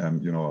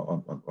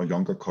 A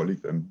younger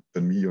colleague than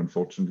me,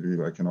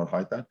 unfortunately, I cannot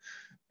hide that.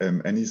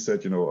 And he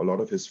said, a lot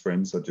of his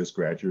friends are just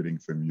graduating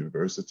from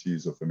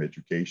universities or from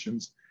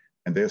educations,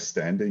 and they're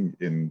standing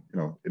in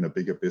a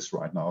big abyss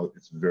right now.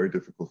 It's very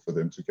difficult for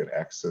them to get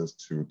access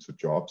to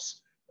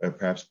jobs,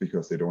 perhaps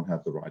because they don't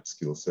have the right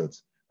skill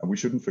sets. And we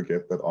shouldn't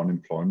forget that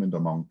unemployment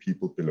among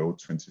people below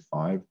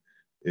 25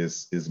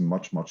 is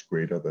much, much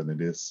greater than it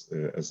is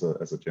as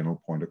a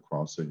general point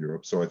across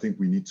Europe. So I think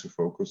we need to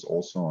focus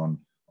also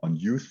on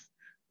youth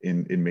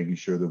in making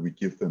sure that we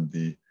give them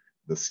the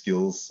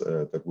skills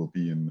that will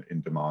be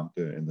in demand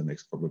in the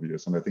next couple of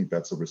years. And I think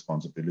that's a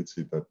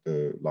responsibility that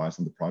lies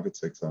in the private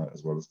sector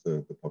as well as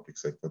the public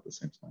sector at the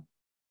same time.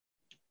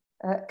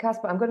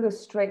 Casper, I'm going to go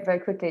straight very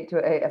quickly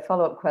to a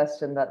follow-up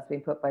question that's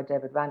been put by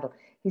David Randall.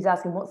 He's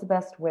asking, what's the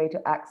best way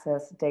to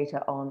access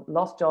data on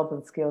lost jobs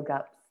and skills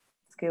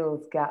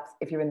gaps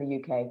if you're in the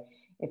UK?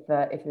 If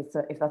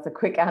that's a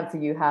quick answer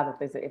you have,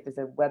 if there's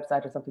a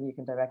website or something you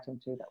can direct him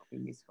to, that would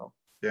be useful.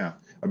 Yeah,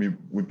 I mean,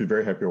 we'd be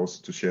very happy also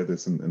to share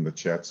this in the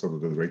chat, sort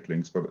of the direct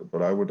links.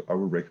 But I would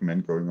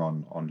recommend going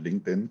on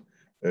LinkedIn,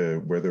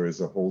 where there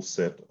is a whole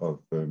set of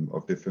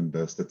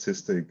different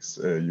statistics.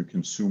 You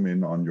can zoom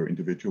in on your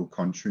individual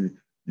country.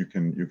 You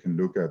can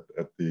look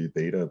at the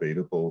data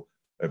available,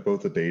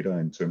 both the data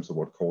in terms of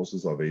what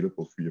courses are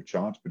available free of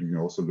charge, but you can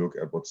also look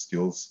at what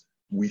skills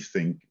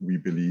we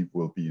believe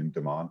will be in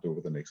demand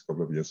over the next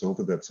couple of years. So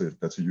hopefully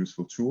that's a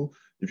useful tool.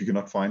 If you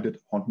cannot find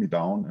it, hunt me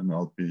down, and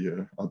I'll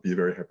be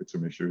very happy to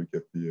make sure you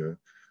get the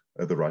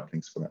right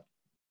links for that.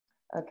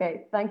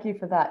 Okay, thank you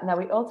for that. Now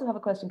we also have a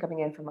question coming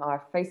in from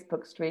our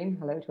Facebook stream.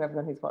 Hello to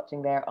everyone who's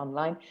watching there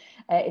online.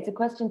 It's a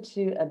question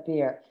to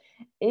Abir.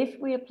 If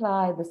we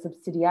apply the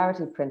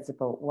subsidiarity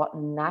principle, what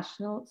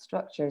national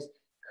structures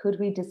could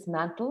we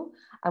dismantle,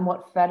 and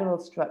what federal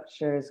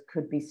structures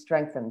could be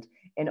strengthened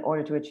in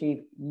order to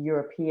achieve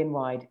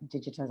European-wide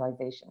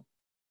digitalization?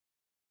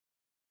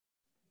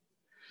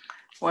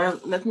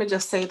 Well, let me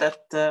just say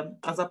that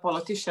as a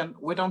politician,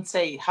 we don't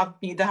say, hunt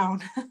me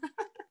down.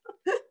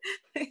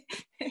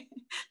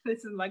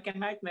 This is like a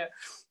nightmare.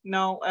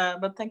 No,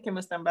 but thank you,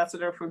 Mr.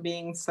 Ambassador, for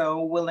being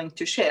so willing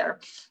to share.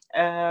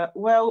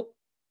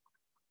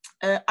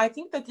 I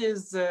think that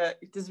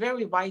it is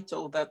very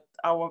vital that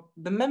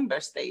the member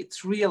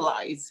states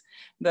realize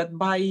that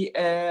by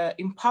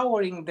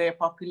empowering their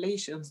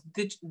populations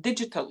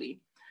digitally,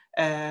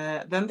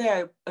 then they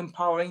are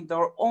empowering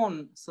their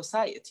own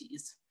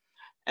societies.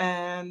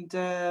 And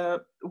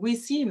we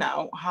see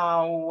now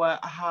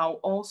how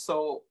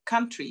also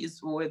countries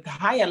with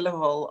higher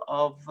level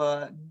of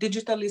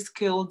digitally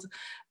skilled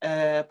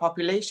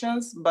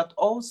populations, but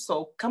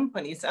also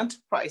companies,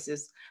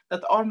 enterprises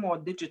that are more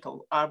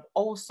digital are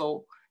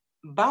also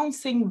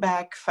bouncing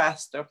back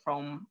faster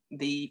from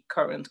the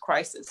current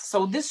crisis.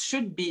 So this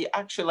should be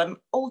actually an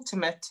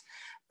ultimate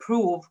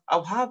proof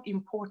of how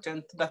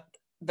important that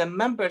the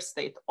member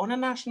state on a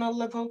national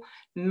level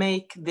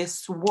make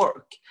this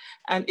work.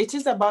 And it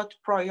is about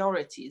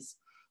priorities.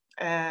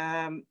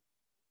 Member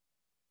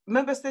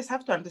states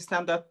have to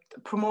understand that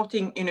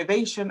promoting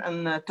innovation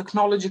and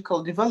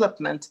technological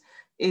development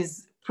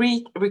is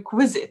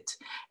prerequisite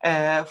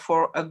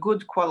for a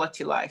good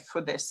quality life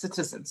for their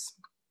citizens.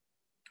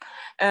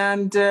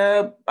 And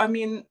I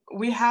mean,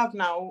 we have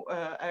now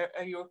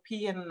a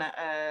European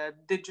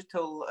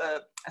digital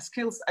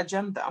skills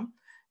agenda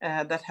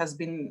that has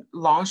been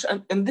launched,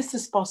 and this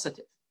is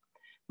positive,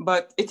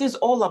 but it is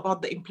all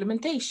about the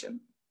implementation.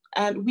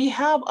 And we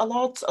have a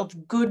lot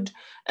of good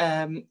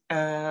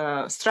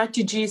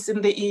strategies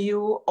in the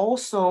EU.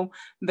 Also,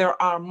 there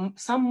are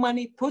some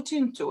money put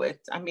into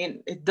it. I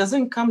mean, it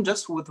doesn't come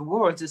just with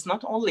words, it's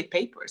not only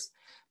papers,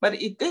 but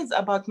it is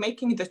about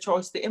making the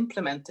choice to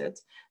implement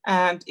it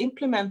and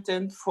implement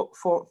it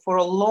for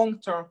a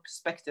long-term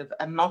perspective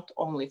and not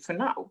only for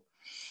now.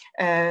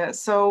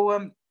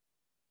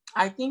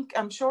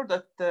 I'm sure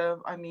that,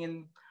 I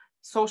mean,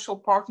 social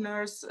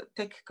partners,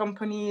 tech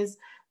companies,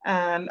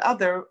 and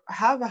other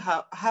have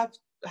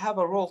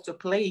a role to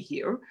play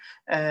here.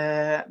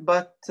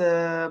 But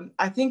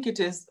I think it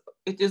is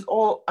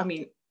all, I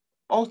mean,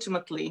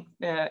 ultimately,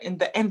 in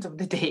the end of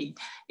the day,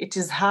 it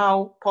is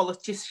how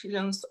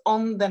politicians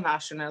on the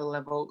national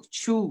level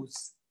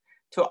choose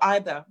to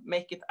either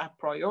make it a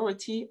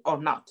priority or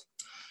not.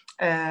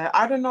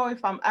 I don't know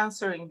if I'm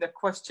answering the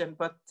question,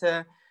 but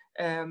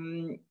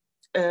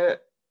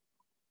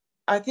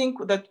I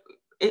think that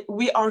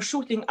we are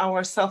shooting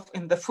ourselves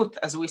in the foot,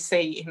 as we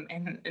say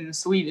in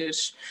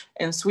Swedish,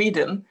 in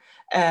Sweden,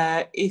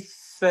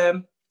 if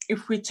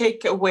we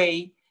take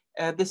away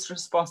this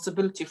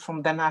responsibility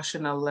from the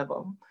national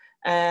level.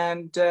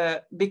 And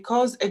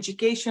because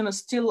education is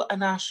still a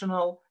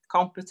national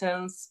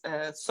competence.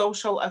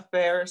 Social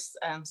affairs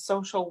and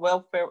social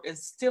welfare is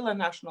still a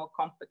national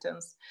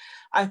competence.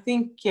 I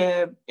think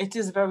it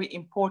is very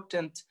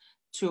important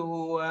to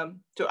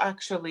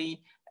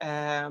actually,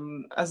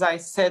 as I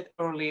said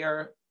earlier,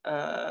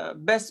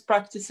 best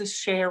practices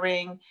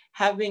sharing,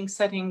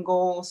 setting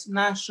goals,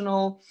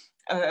 national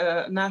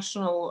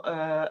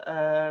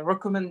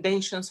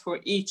recommendations for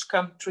each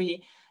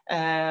country.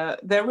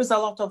 There is a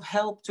lot of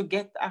help to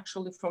get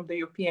actually from the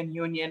European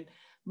Union,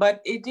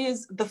 but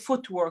the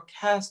footwork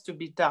has to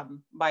be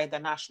done by the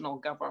national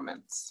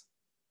governments.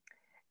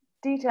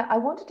 Dita, I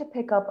wanted to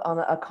pick up on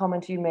a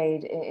comment you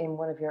made in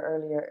one of your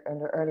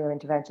earlier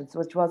interventions,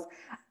 which was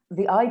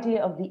the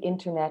idea of the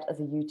internet as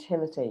a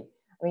utility.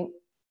 I mean,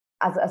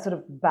 as a sort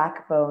of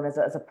backbone, as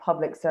a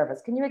public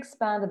service. Can you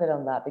expand a bit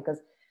on that? Because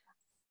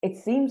it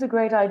seems a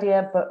great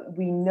idea, but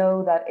we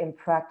know that in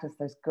practice,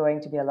 there's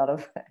going to be a lot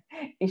of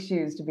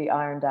issues to be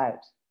ironed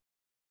out.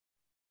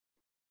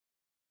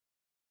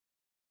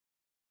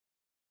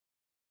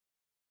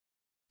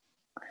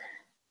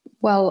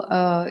 Well,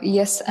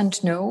 yes and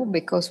no,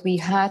 because we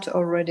had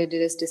already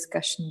this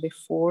discussion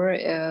before.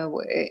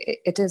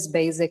 It is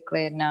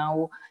basically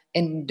now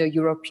in the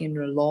European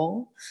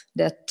law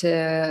that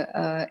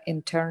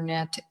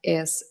internet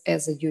is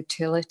as a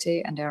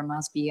utility and there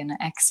must be an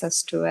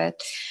access to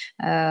it.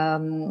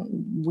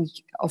 We,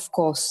 of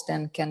course,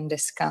 then can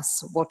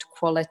discuss what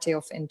quality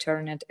of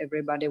internet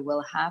everybody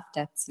will have.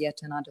 That's yet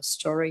another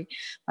story.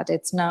 But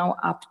it's now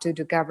up to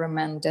the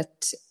government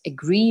that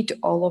agreed,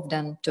 all of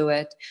them, to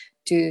it,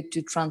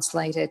 to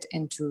translate it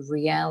into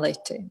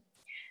reality.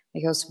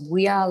 Because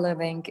we are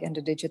living in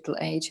the digital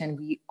age and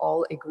we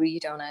all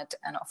agreed on it.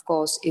 And of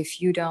course,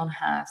 if you don't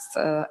have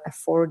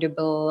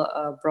affordable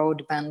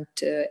broadband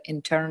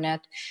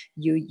internet,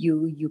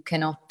 you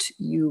cannot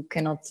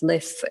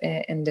live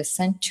in this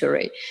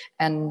century.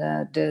 And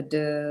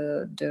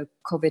the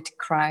COVID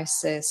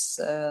crisis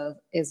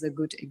is a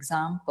good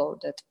example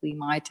that we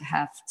might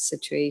have a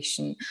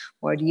situation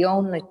where the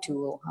only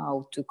tool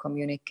how to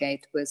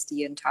communicate with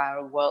the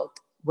entire world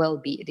will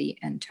be the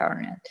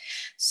internet.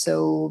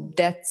 So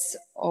that's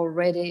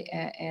already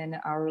in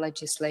our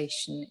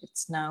legislation.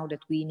 It's now that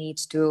we need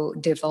to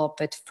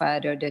develop it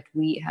further, that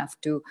we have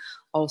to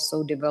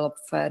also develop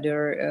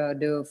further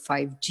the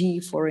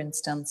 5G, for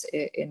instance,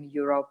 in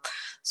Europe.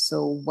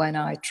 So when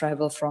I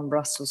travel from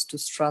Brussels to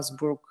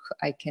Strasbourg,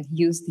 I can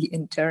use the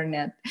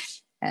internet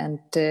and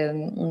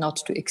not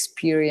to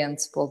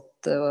experience what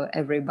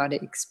everybody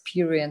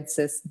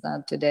experiences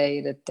today,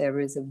 that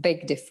there is a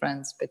big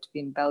difference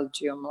between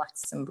Belgium,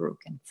 Luxembourg,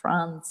 and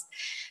France.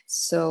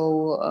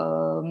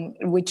 So,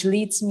 which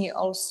leads me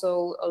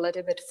also a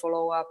little bit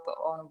follow up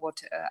on what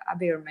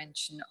Abir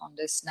mentioned on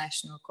this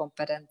national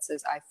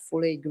competences. I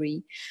fully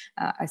agree.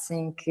 I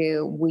think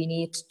we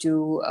need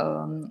to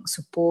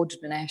support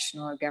the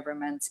national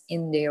governments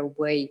in their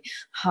way,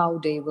 how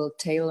they will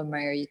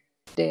tailor-make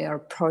their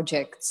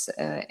projects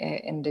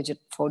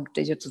for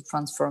digital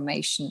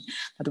transformation.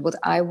 But what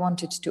I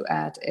wanted to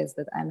add is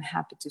that I'm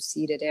happy to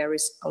see that there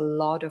is a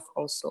lot of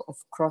also of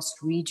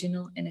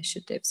cross-regional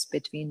initiatives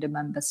between the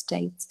member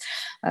states.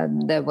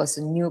 There was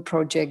a new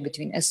project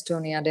between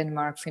Estonia,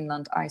 Denmark,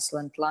 Finland,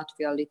 Iceland,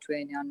 Latvia,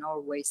 Lithuania,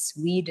 Norway,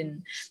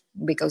 Sweden,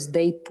 because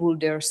they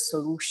pulled their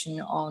solution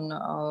on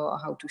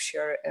how to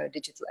share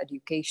digital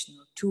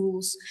educational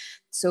tools.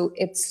 So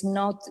it's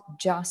not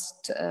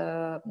just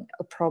a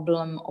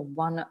problem of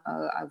one,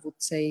 I would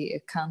say, a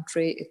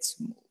country. It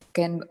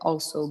can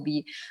also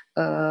be,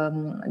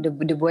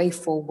 the way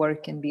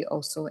forward can be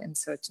also in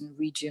certain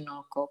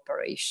regional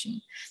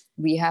cooperation.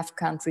 We have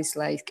countries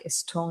like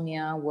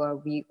Estonia, where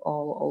we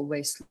all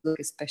always look,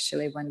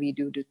 especially when we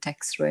do the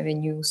tax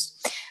revenues.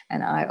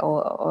 And I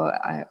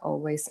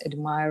always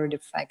admire the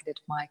fact that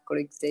my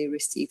colleagues, they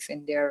receive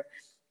in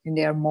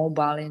their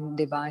mobile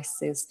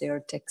devices their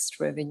tax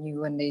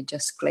revenue, and they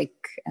just click,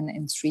 and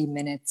in 3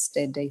 minutes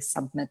they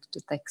submit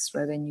the tax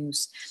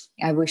revenues.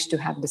 I wish to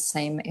have the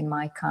same in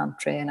my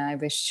country, and I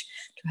wish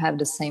to have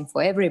the same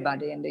for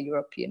everybody in the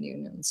European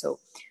Union. So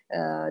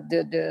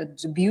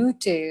the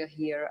beauty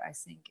here, I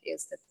think,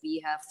 is that we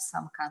have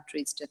some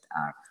countries that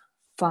are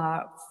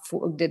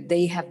that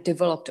they have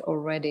developed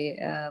already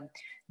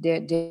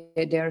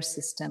their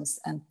systems,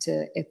 and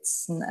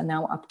it's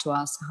now up to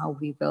us how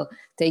we will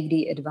take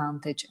the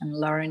advantage and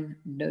learn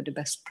the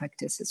best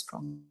practices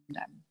from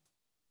them.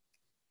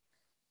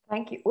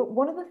 Thank you.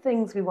 One of the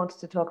things we wanted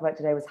to talk about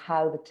today was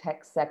how the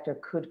tech sector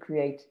could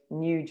create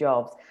new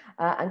jobs.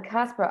 And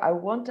Casper, I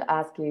want to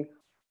ask you,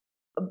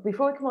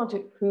 before we come on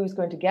to who's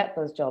going to get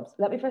those jobs,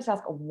 let me first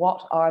ask,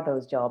 what are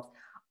those jobs?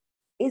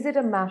 Is it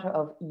a matter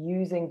of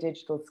using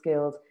digital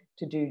skills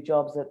to do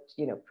jobs that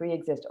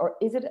pre-exist, or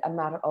is it a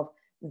matter of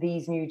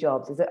these new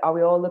jobs? Are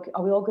we all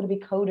going to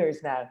be coders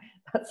now?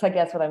 That's, I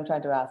guess, what I'm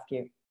trying to ask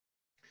you.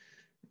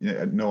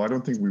 Yeah, no, I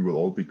don't think we will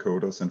all be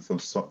coders, and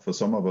for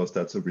some of us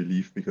that's a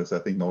relief, because I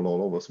think not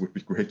all of us would be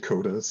great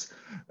coders.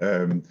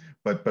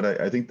 But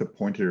I think the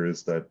point here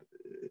is that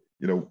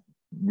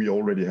we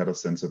already had a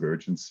sense of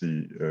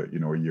urgency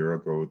a year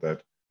ago,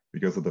 that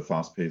because of the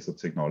fast pace of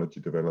technology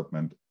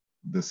development,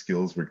 the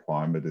skills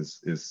requirement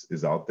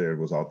is out there. It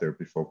was out there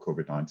before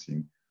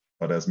COVID-19.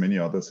 But as many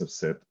others have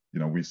said,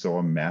 we saw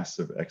a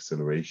massive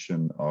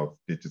acceleration of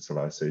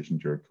digitalization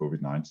during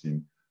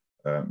COVID-19.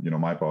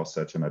 My boss,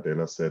 Satya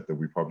Nadella, said that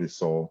we probably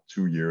saw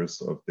 2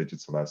 years of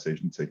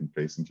digitalization taking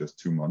place in just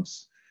 2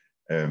 months.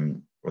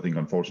 I think,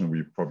 unfortunately,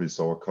 we probably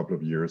saw a couple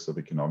of years of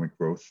economic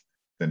growth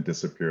then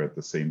disappear at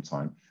the same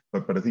time.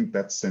 But I think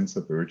that sense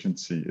of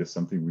urgency is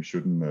something we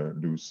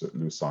shouldn't lose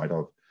sight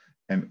of.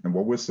 And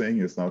what we're saying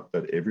is not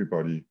that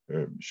everybody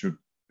should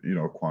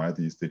acquire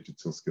these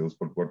digital skills,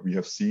 but what we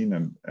have seen,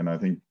 and I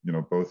think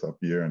both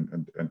Abir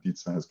and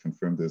Dieter has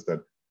confirmed, is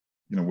that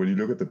when you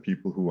look at the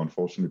people who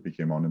unfortunately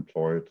became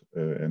unemployed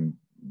and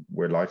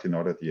we're likely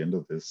not at the end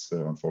of this,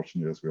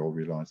 unfortunately, as we all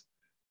realize,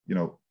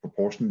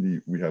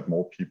 proportionally we had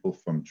more people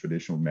from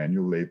traditional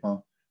manual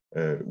labor.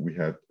 We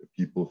had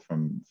people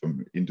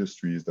from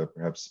industries that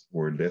perhaps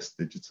were less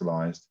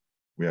digitalized.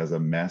 We had a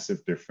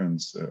massive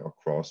difference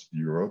across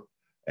Europe.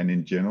 And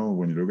in general,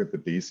 when you look at the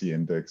DESI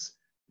index,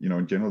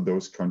 in general,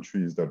 those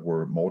countries that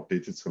were more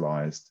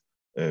digitalized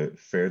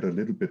fared a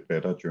little bit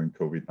better during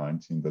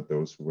COVID-19 than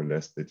those who were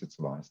less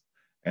digitalized.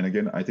 And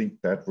again, I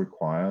think that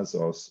requires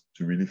us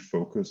to really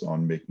focus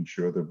on making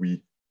sure that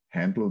we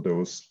handle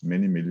those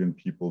many million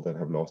people that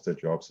have lost their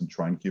jobs and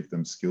try and give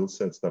them skill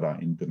sets that are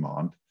in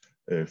demand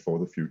for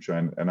the future.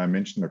 And I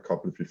mentioned a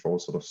couple before,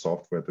 sort of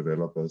software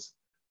developers,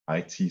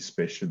 IT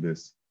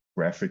specialists,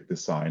 graphic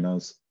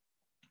designers,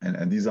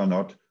 and these are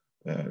not,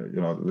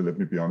 let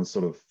me be honest,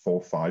 sort of 4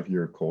 or 5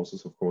 year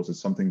courses. Of course, it's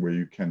something where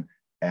you can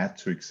add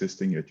to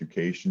existing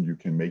education. You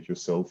can make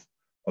yourself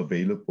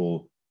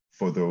available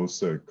for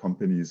those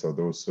companies or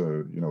those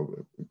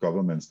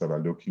governments that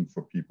are looking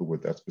for people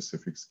with that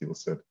specific skill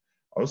set.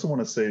 I also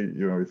want to say,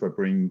 if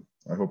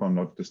I hope I'm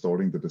not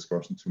distorting the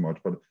discussion too much,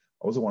 but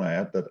I also want to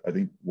add that I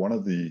think one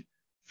of the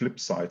flip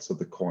sides of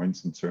the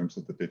coins in terms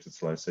of the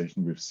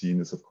digitalization we've seen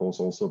is, of course,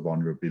 also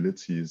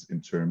vulnerabilities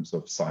in terms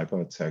of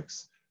cyber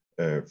attacks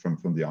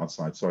from the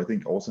outside. So I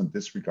think also in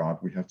this regard,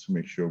 we have to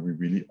make sure we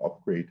really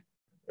upgrade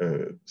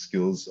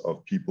skills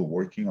of people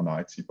working on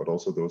IT, but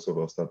also those of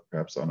us that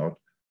perhaps are not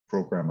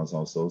programmers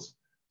ourselves,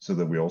 so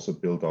that we also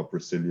build up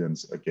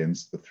resilience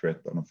against the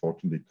threat that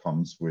unfortunately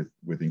comes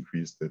with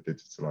increased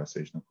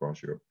digitalization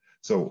across Europe.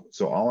 So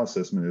our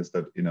assessment is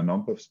that in a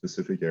number of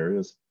specific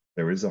areas,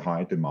 there is a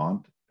high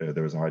demand.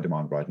 There is a high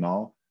demand right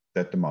now.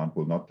 That demand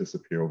will not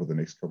disappear over the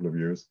next couple of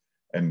years.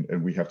 And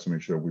we have to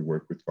make sure we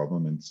work with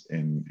governments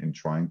in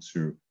trying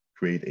to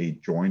create a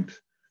joint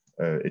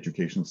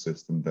educational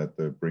system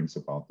that brings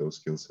about those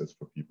skill sets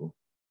for people.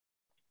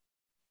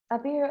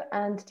 Abir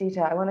and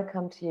Dieter, I want to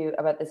come to you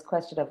about this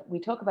question of, we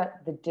talk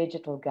about the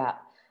digital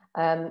gap,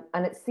 and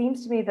it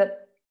seems to me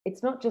that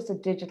it's not just a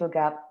digital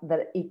gap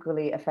that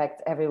equally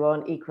affects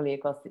everyone equally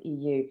across the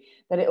EU,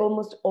 that it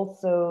almost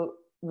also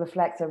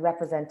reflects a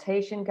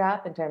representation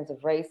gap in terms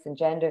of race and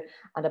gender,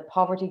 and a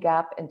poverty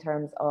gap in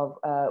terms of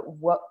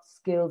what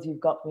skills you've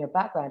got from your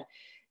background.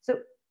 So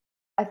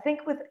I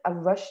think with a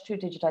rush to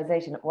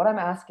digitization, what I'm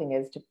asking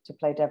is, to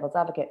play devil's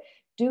advocate,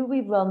 do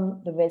we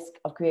run the risk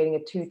of creating a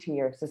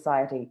 2-tier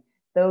society?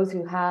 Those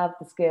who have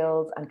the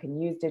skills and can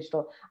use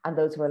digital, and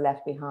those who are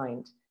left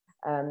behind.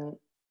 And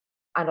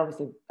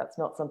obviously, that's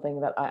not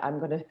something that I'm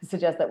going to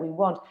suggest that we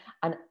want.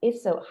 And if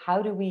so,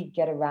 how do we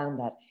get around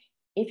that?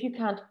 If you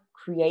can't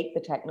create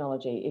the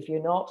technology, if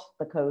you're not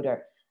the coder,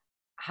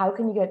 how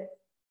can you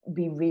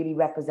be really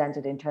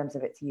represented in terms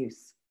of its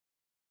use?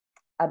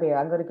 Abir,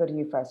 I'm going to go to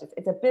you first.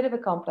 It's a bit of a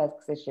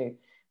complex issue,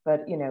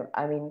 but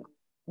I mean,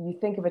 you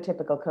think of a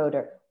typical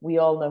coder, we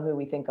all know who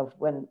we think of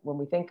when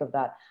we think of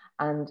that.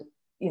 And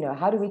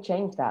how do we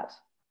change that?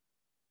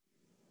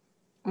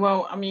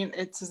 Well, I mean,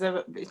 it's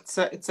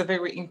a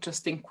very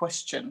interesting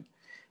question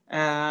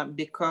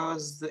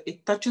because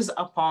it touches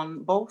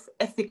upon both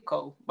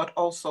ethical but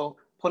also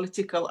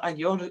political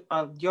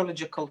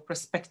ideological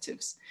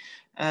perspectives.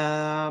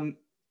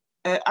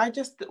 I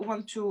just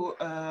want to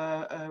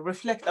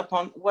reflect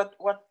upon what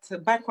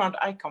background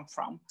I come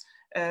from.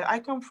 I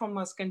come from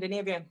a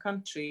Scandinavian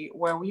country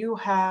where you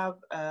have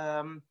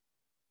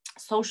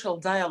social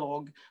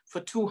dialogue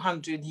for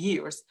 200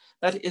 years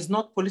that is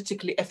not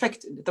politically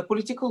affected. The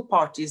political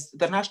parties,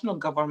 the national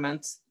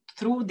governments,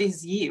 through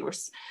these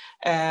years,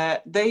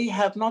 they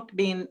have not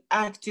been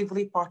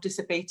actively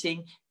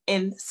participating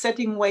in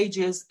setting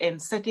wages and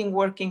setting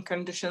working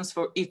conditions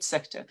for each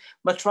sector,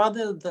 but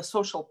rather the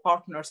social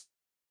partners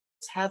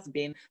have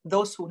been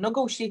those who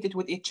negotiated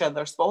with each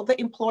other, both the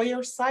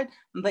employer's side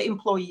and the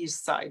employee's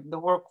side, the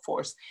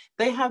workforce.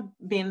 They have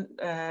been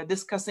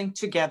discussing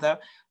together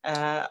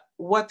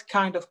what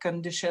kind of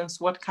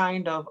conditions, what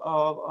kind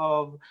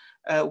of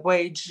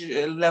wage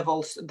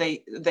levels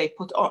they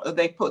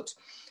put.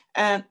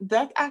 And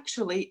that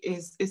actually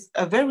is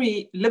a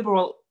very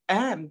liberal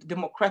and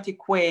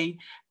democratic way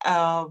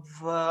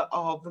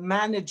of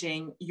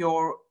managing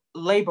your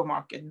labor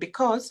market,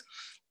 because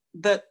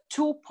the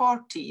two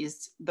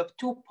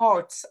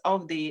parts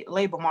of the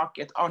labor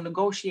market are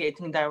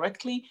negotiating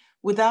directly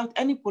without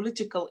any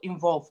political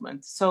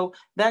involvement. So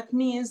that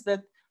means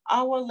that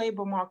our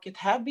labor market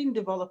have been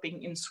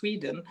developing in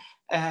Sweden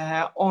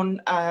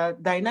on a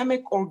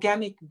dynamic,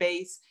 organic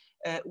base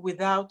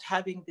without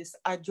having this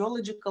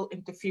ideological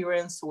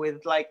interference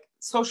with like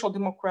social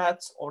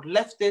democrats or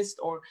leftists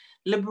or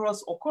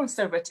liberals or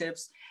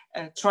conservatives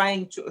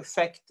trying to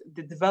affect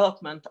the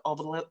development of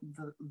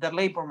the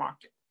labor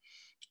market.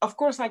 Of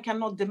course, I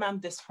cannot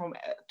demand this from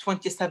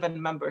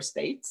 27 member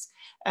states.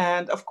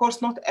 And of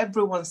course, not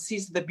everyone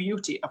sees the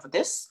beauty of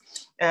this.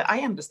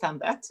 I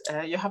understand that.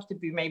 You have to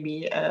be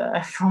maybe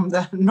from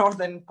the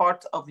northern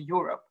part of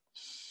Europe.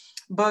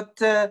 But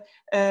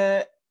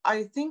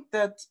I think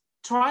that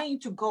trying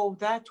to go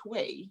that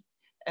way,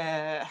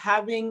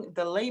 having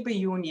the labor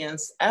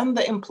unions and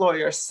the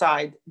employer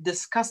side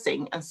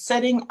discussing and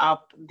setting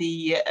up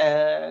the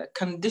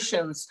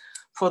conditions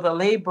for the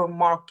labor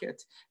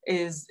market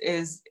is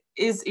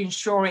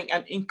ensuring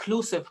an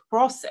inclusive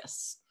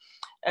process.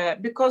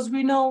 Because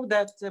we know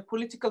that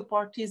political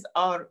parties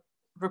are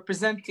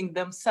representing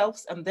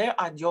themselves and their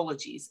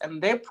ideologies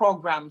and their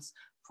programs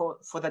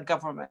for the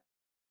government,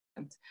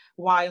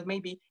 while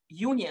maybe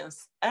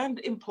unions and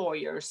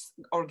employers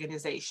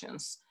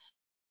organizations,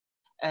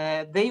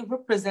 they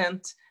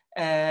represent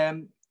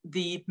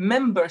the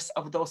members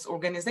of those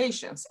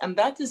organizations. And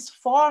that is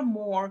far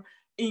more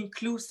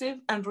inclusive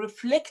and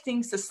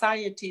reflecting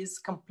society's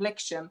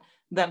complexion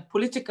than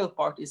political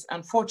parties,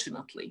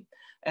 unfortunately.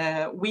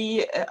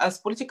 We, as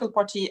political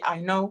party, I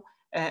know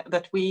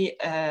that we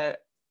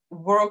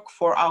work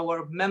for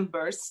our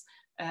members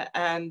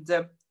and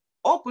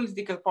all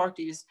political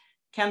parties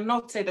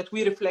cannot say that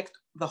we reflect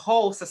the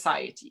whole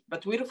society,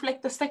 but we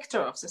reflect the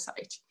sector of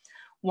society.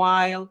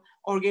 While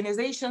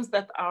organizations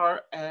that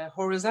are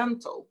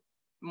horizontal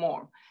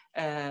more,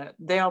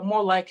 they are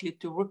more likely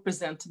to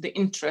represent the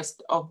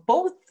interest of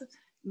both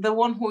the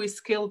one who is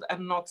skilled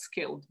and not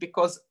skilled,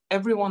 because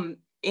everyone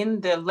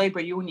in the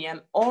labor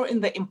union or in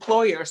the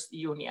employers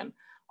union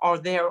are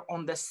there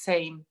on the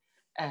same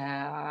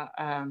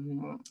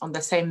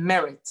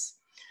merits.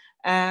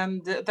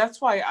 And that's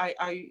why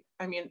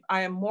I mean,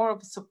 I am more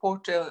of a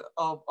supporter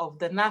of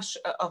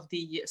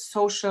the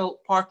social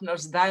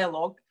partners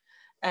dialogue,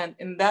 and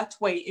in that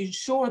way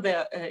ensure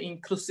the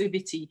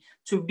inclusivity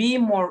to be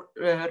more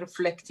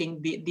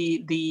reflecting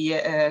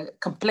the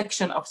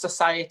complexion of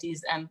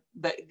societies and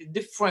the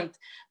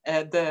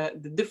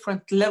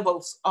different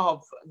levels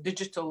of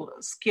digital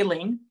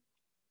skilling.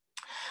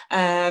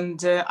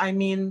 And I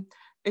mean,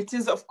 it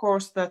is of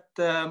course that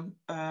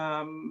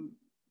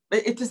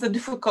it is a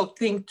difficult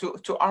thing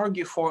to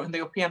argue for in the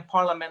European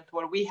Parliament,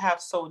 where we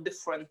have so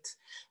different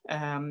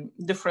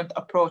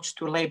approach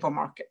to labor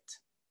market.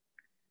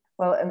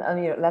 Well,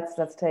 and you know,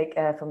 let's take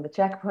from the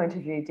Czech point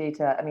of view,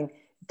 Dita. I mean,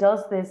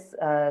 does this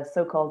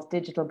so-called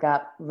digital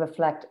gap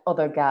reflect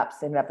other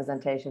gaps in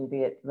representation,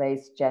 be it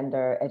race,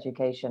 gender,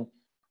 education?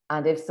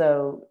 And if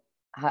so,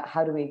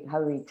 how do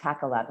we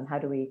tackle that, and how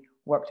do we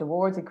work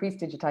towards increased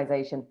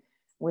digitization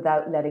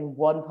without letting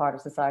one part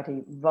of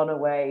society run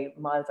away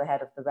miles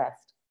ahead of the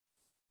rest?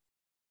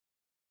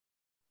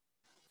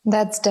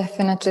 That's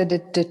definitely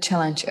the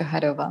challenge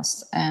ahead of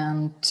us.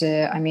 And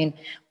I mean,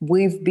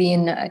 we've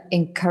been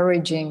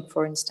encouraging,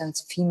 for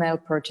instance, female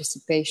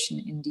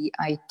participation in the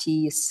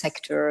IT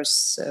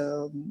sectors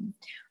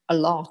a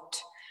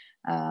lot.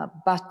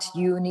 But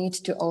you need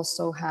to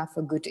also have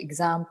a good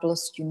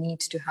examples. You need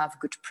to have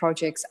good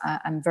projects.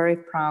 I'm very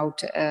proud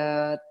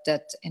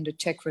that in the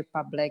Czech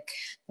Republic,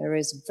 there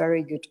is a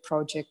very good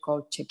project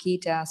called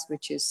Czechitas,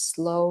 which is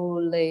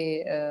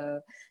slowly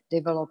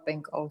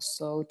developing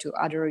also to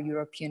other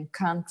European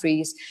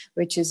countries,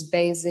 which is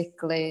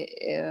basically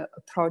a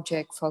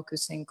project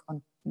focusing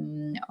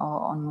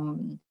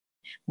on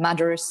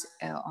mothers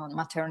on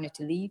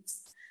maternity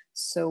leaves.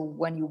 So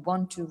when you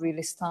want to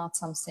really start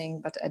something,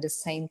 but at the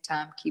same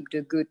time keep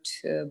the good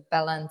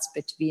balance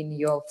between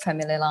your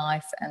family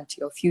life and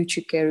your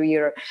future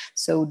career.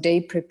 So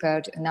they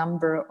prepared a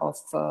number of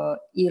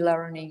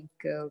e-learning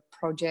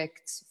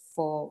projects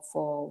for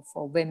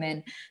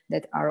women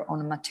that are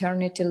on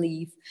maternity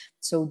leave,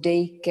 so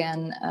they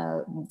can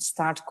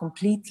start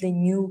completely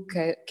new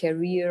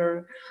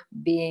career,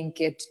 being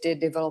it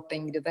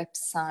developing the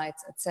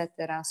websites,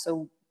 etc.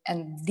 So,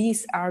 and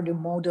these are the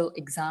model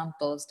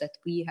examples that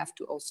we have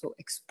to also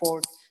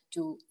export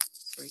to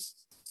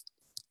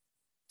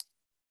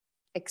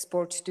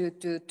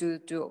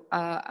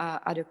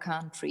other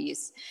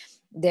countries.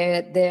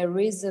 There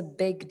is a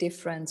big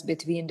difference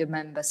between the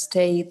member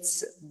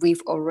states.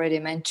 We've already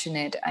mentioned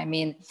it. I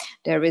mean,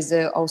 there is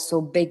also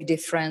big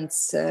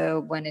difference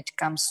when it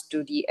comes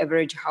to the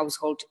average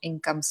household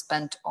income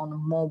spent on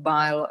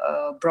mobile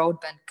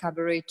broadband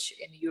coverage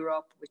in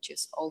Europe, which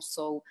is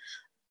also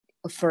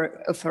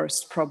a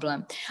first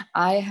problem.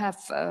 I have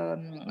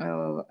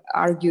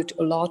argued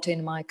a lot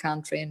in my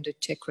country, in the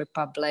Czech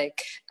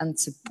Republic, and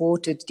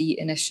supported the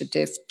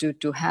initiative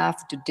to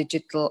have the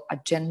digital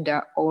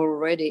agenda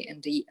already in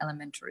the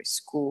elementary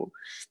school.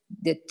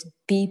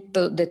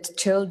 That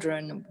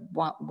children,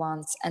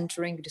 once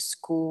entering the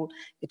school,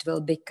 it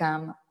will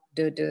become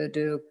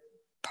the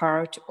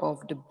part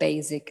of the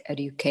basic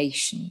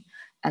education.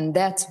 And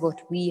that's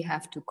what we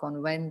have to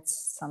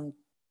convince some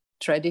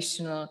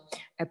traditional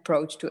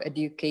approach to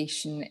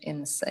education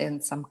in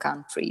some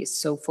countries.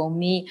 So for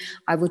me,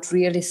 I would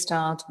really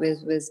start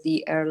with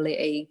the early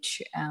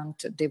age and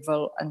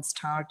develop and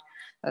start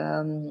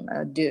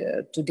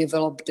to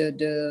develop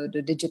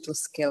the digital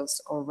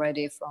skills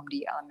already from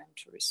the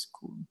elementary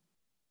school.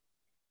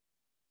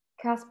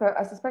 Casper,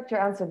 I suspect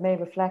your answer may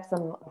reflect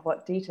some of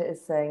what Dita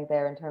is saying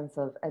there in terms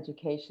of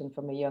education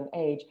from a young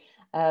age.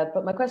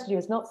 But my question to you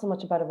is not so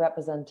much about a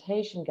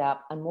representation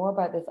gap and more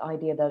about this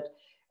idea that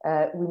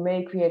we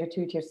may create a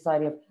two-tier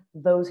society of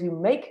those who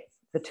make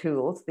the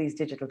tools, these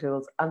digital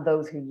tools, and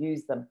those who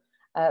use them.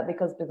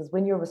 Because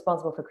when you're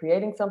responsible for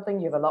creating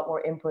something, you have a lot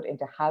more input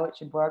into how it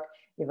should work.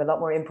 You have a lot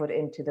more input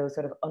into those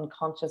sort of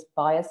unconscious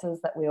biases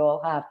that we all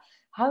have.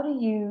 How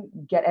do you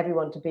get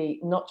everyone to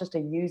be not just a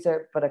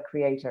user, but a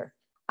creator?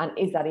 And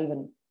is that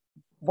even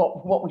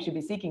what we should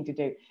be seeking to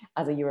do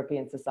as a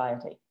European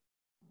society?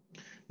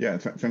 Yeah,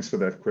 thanks for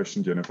that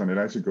question, Jennifer. And it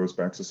actually goes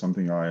back to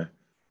something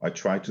I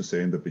tried to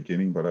say in the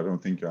beginning, but I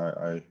don't think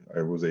I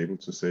was able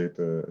to say it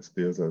as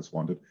clear as I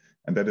wanted.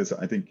 And that is,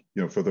 I think,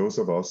 for those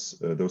of us,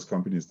 those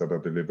companies that are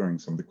delivering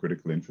some of the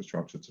critical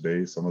infrastructure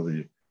today, some of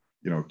the,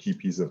 key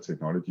pieces of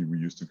technology we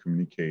use to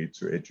communicate,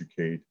 to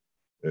educate,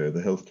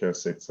 the healthcare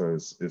sector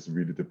is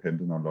really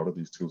dependent on a lot of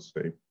these tools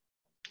today.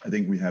 I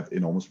think we have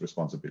enormous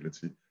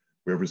responsibility.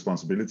 We have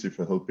responsibility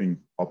for helping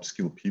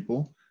upskill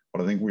people,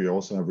 but I think we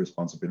also have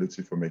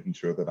responsibility for making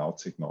sure that our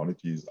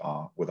technologies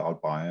are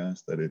without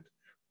bias, that it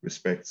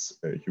respects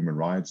human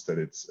rights, that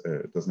it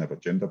doesn't have a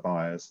gender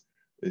bias.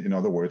 In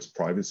other words,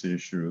 privacy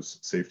issues,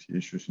 safety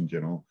issues in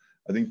general.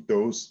 I think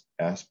those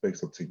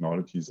aspects of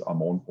technologies are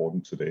more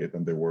important today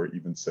than they were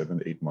even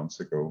 7-8 months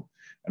ago.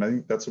 And I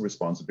think that's a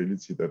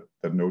responsibility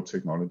that no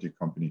technology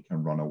company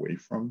can run away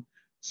from.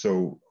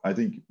 So I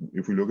think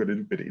if we look a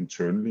little bit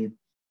internally,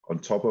 on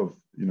top of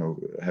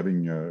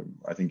having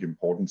I think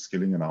important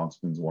skilling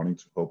announcements, wanting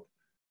to help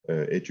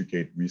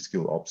educate,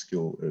 reskill,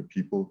 upskill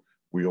people,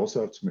 we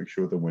also have to make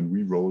sure that when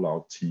we roll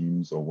out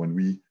teams or when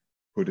we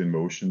put in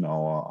motion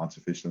our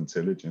artificial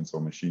intelligence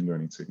or machine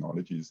learning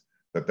technologies,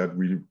 that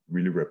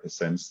really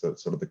represents the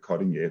sort of the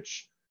cutting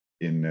edge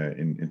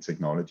in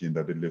technology, and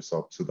that it lives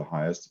up to the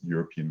highest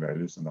European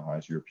values and the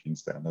highest European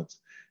standards.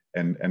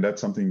 And that's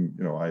something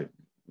I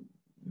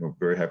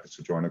very happy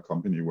to join a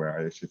company where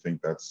I actually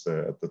think that's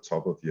at the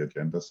top of the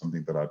agenda,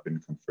 something that I've been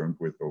confirmed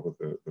with over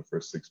the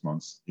first 6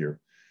 months here.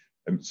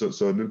 And so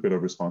a little bit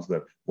of response to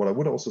that. What I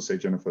would also say,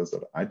 Jennifer, is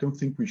that I don't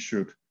think we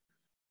should,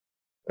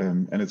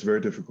 and it's very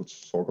difficult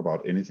to talk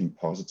about anything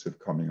positive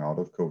coming out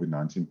of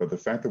COVID-19, but the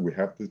fact that we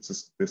have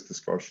this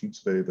discussion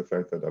today, the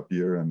fact that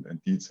Abir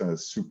and Dita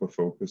is super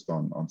focused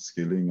on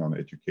skilling, on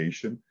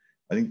education,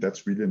 I think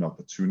that's really an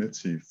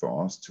opportunity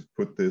for us to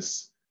put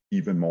this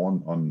even more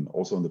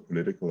also on the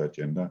political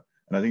agenda.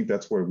 And I think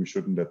that's where we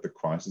shouldn't let the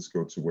crisis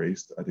go to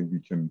waste. I think we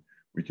can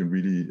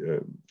really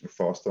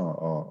foster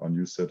a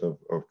new set of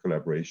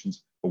collaborations,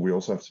 but we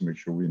also have to make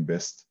sure we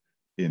invest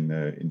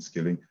in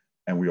skilling.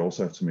 And we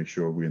also have to make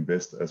sure we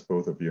invest, as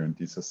both Abir and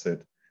Dita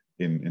said,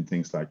 in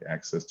things like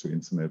access to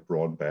internet,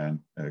 broadband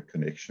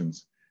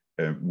connections.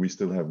 We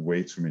still have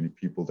way too many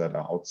people that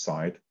are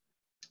outside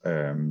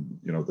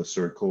the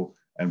circle.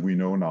 And we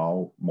know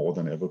now more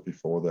than ever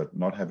before that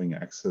not having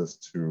access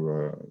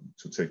to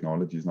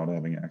technologies, not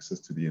having access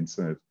to the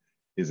internet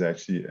is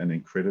actually an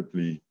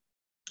incredibly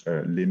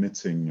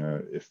limiting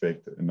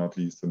effect, and not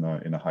least in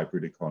a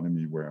hybrid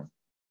economy where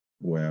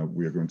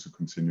we are going to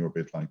continue a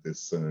bit like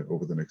this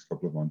over the next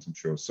couple of months, I'm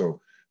sure.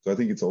 So I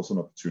think it's also an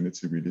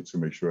opportunity really to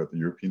make sure at the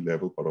European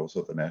level, but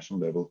also at the national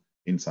level,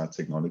 inside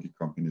technology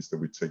companies, that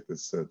we take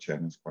this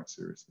challenge quite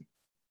seriously.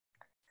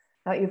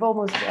 Now, you've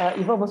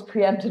almost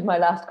preempted my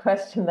last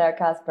question there,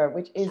 Casper,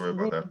 which is sorry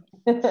about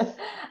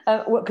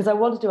that. Because I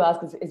wanted to ask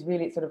is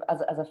really sort of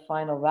as a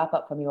final wrap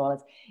up from you all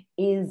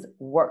is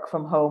work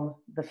from home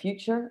the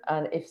future?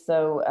 And if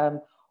so,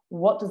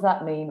 what does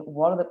that mean?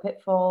 What are the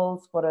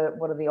pitfalls? What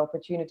are the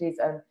opportunities?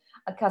 And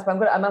Casper,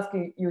 I'm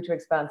asking you to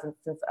expand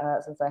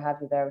since I have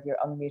you there with your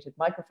unmuted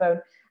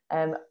microphone.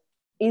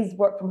 Is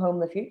work from home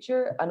the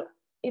future? And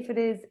if it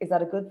is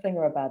that a good thing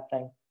or a bad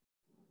thing?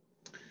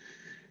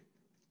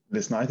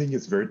 Listen, I think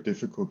it's very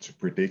difficult to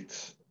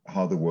predict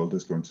how the world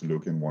is going to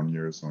look in 1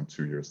 year or in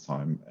 2 years'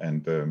 time.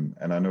 And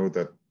I know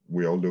that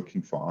we're all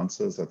looking for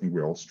answers. I think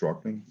we're all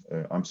struggling.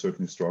 I'm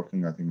certainly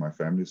struggling. I think my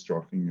family is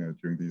struggling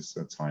during these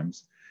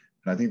times.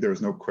 And I think there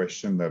is no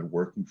question that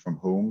working from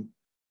home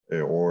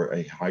or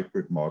a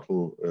hybrid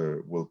model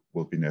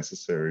will be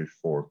necessary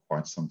for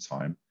quite some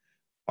time.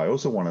 I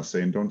also want to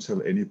say, and don't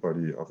tell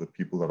anybody of the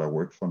people that I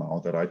work for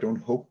now, that I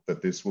don't hope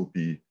that this will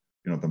be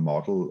the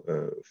model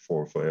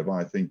for forever.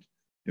 I think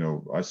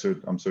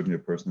I'm certainly a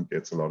person who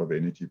gets a lot of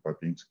energy by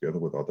being together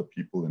with other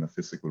people in a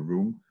physical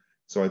room.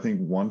 So I think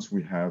once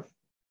we have,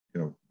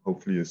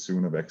 hopefully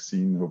soon a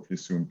vaccine, hopefully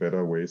soon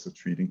better ways of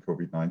treating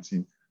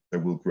COVID-19, that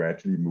will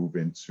gradually move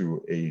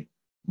into a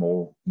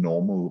more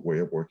normal way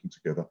of working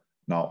together.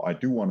 Now, I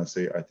do want to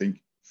say, I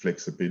think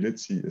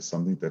flexibility is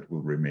something that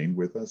will remain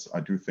with us. I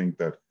do think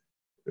that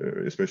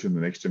especially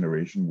the next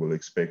generation, will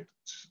expect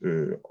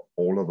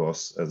all of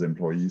us as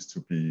employers to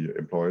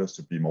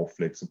be more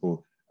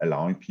flexible,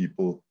 allowing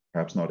people,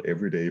 perhaps not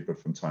every day, but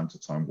from time to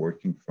time,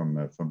 working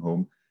from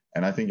home.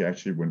 And I think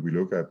actually when we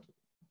look at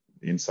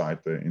inside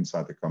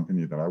the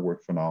company that I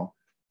work for now,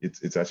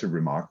 it's actually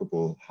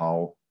remarkable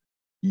how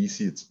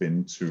easy it's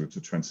been to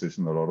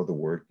transition a lot of the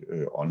work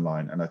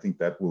online, and I think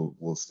that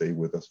will stay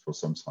with us for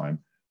some time.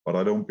 But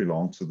I don't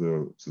belong to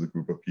the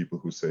group of people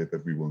who say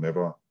that we will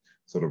never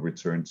sort of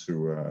return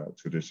to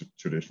this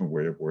traditional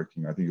way of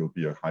working. I think it'll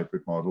be a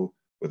hybrid model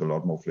with a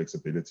lot more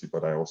flexibility,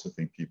 but I also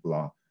think people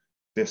are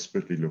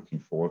desperately looking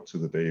forward to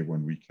the day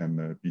when we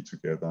can be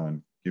together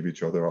and give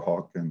each other a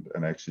hug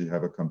and actually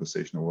have a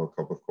conversation over a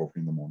cup of coffee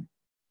in the morning.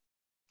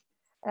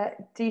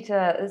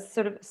 Dita,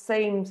 sort of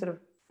same sort of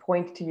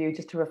point to you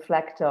just to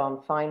reflect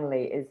on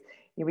finally is,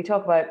 we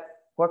talk about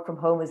work from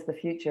home is the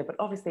future, but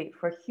obviously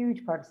for a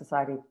huge part of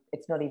society,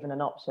 it's not even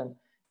an option.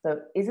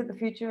 So is it the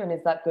future, and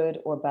is that good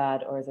or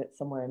bad, or is it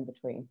somewhere in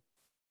between?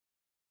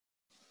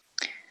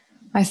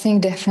 I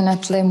think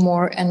definitely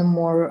more and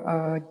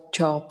more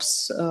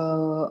jobs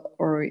or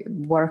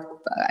work.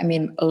 I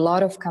mean, a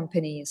lot of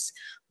companies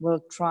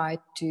will try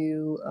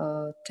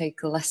to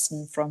take a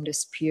lesson from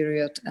this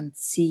period and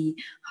see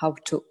how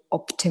to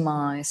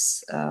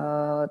optimize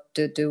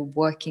the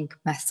working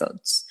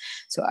methods.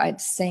 So I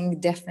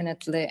think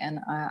definitely, and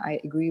I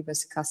agree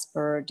with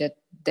Kasper, that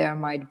there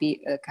might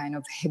be a kind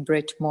of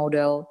hybrid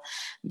model,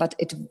 but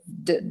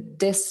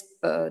this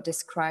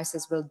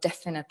crisis will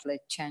definitely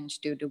change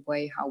the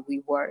way how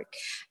we work.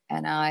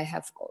 And I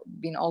have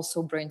been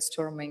also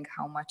brainstorming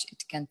how much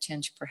it can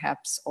change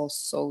perhaps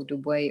also the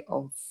way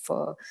of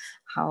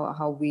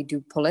how we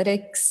do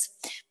politics,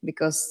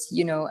 because,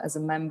 you know, as a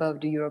member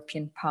of the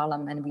European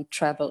Parliament, we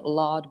travel a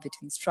lot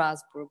between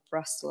Strasbourg,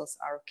 Brussels,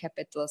 our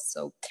capitals.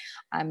 So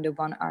I'm the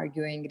one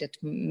arguing that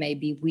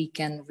maybe we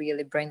can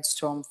really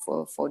brainstorm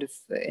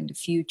in the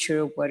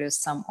future whether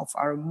some of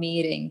our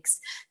meetings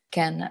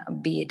can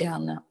be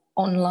done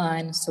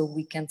online, so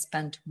we can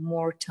spend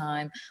more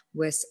time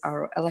with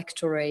our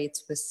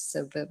electorates, with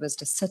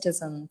the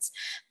citizens.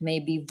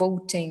 Maybe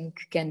voting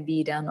can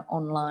be done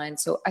online.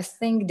 So I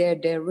think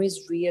there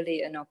is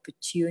really an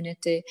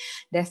opportunity.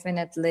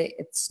 Definitely,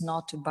 it's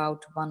not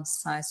about one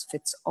size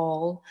fits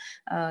all.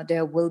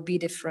 There will be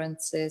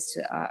differences.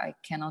 I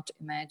cannot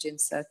imagine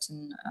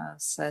certain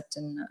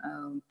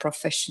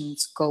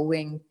professions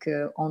going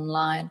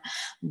online,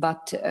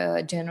 but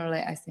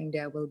generally, I think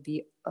there will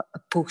be a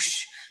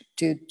push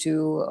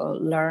to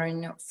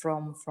learn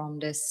from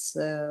this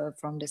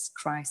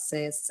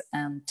crisis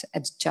and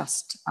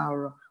adjust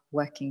our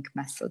working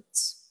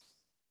methods.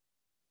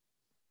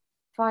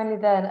 Finally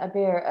then,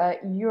 Abir,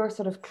 your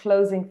sort of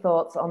closing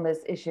thoughts on this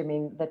issue. I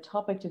mean, the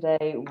topic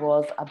today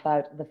was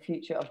about the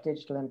future of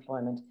digital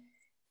employment.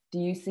 Do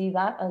you see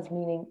that as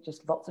meaning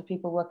just lots of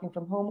people working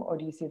from home, or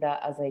do you see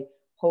that as a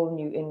whole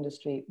new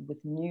industry with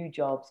new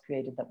jobs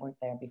created that weren't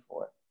there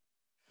before?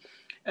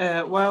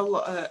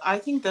 I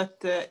think that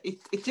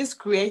it is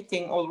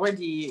creating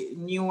already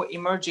new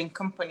emerging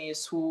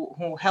companies who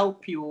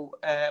help you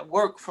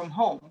work from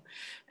home.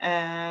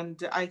 And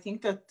I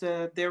think that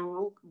there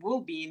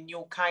will be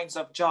new kinds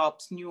of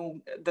jobs,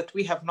 that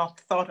we have not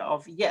thought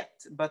of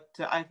yet. But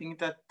I think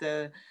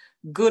that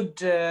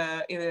good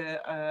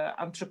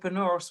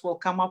entrepreneurs will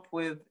come up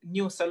with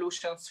new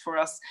solutions for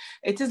us.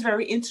 It is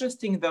very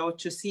interesting, though,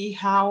 to see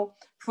how,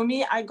 for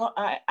me,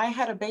 I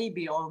had a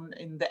baby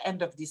in the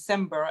end of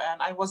December,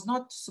 and I was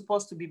not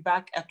supposed to be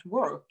back at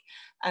work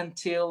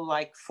until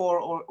like 4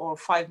 or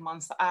 5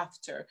 months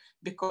after,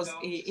 because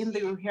in the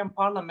European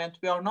Parliament,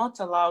 we are not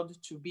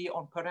allowed to be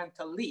on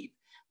parental leave.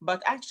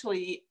 But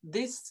actually,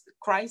 this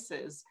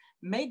crisis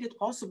made it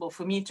possible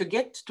for me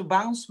to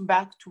bounce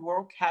back to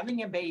work,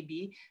 having a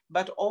baby,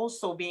 but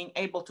also being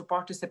able to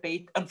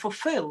participate and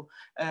fulfill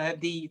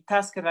the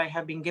task that I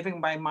have been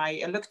given by my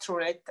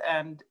electorate,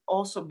 and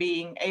also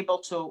being able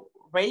to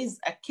raise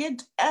a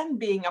kid and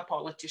being a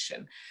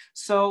politician.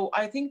 So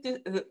I think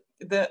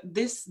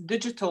this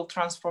digital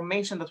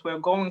transformation that we're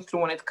going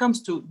through when it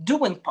comes to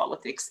doing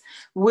politics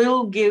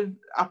will give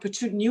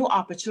new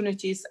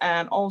opportunities,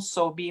 and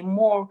also be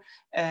more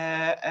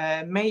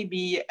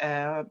maybe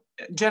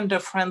gender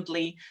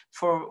friendly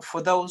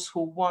for those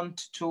who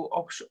want to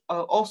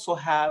also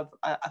have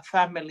a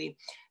family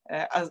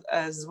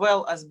as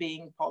well as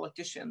being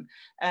politician.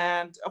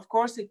 And of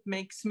course, it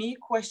makes me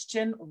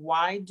question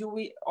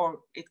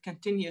it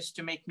continues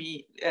to make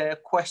me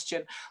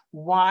question,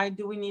 why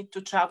do we need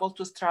to travel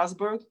to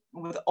Strasbourg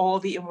with all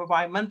the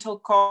environmental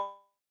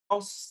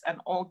costs and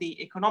all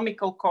the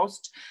economical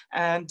costs?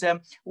 And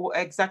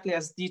exactly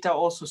as Dita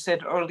also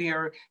said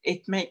earlier,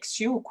 it makes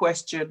you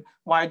question,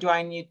 why do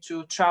I need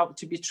to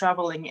be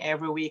traveling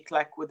every week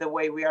like with the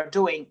way we are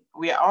doing?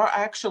 We are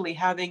actually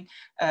having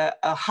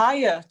a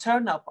higher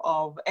turn up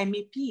of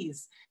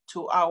MEPs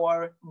to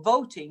our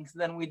votings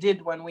than we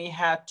did when we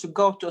had to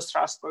go to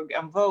Strasbourg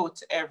and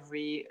vote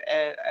every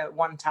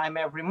one time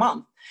every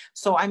month.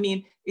 So, I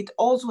mean, it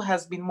also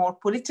has been more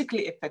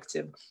politically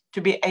effective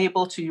to be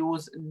able to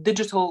use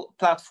digital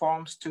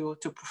platforms to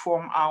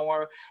perform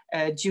our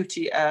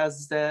duty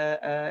as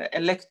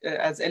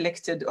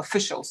elected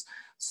officials.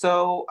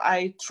 So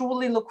I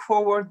truly look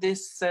forward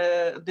this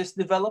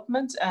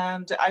development,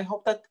 and I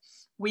hope that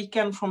we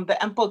can, from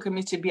the Ample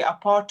Committee, be a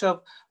part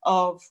of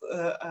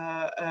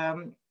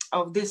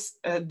this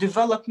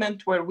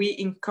development where we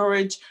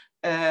encourage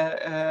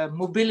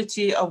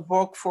mobility of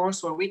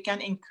workforce, where we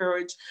can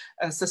encourage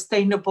a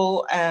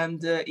sustainable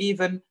and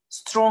even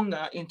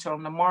stronger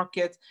internal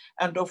market,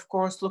 and of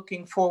course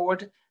looking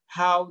forward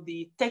how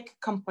the tech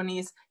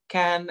companies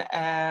can,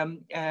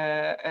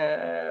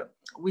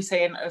 we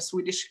say in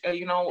Swedish,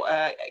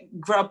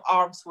 grab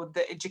arms with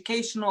the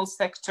educational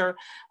sector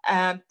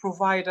and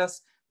provide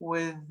us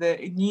with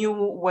new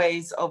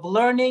ways of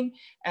learning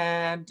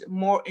and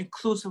more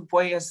inclusive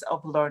ways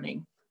of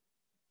learning.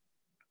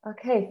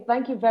 Okay,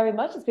 thank you very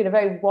much. It's been a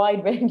very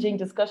wide-ranging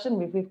discussion.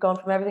 We've gone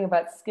from everything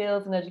about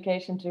skills and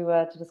education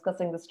to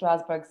discussing the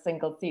Strasbourg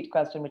single seat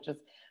question, which is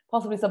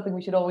possibly something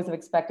we should always have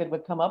expected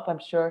would come up. I'm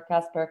sure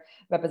Casper,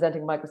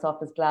 representing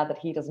Microsoft, is glad that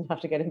he doesn't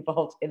have to get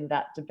involved in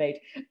that debate.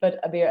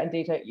 But Abir and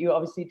Dita, you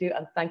obviously do.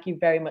 And thank you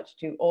very much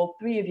to all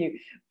three of you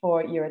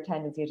for your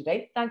attendance here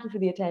today. Thank you for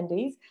the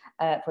attendees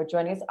for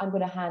joining us. I'm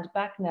going to hand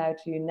back now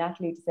to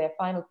Natalie to say a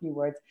final few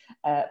words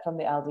from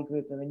the ALDE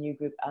group, the Renew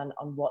group, and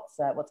on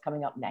what's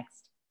coming up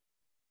next.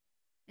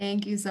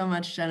 Thank you so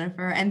much,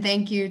 Jennifer. And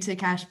thank you to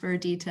Casper,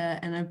 Dita,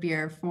 and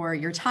Abir for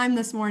your time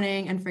this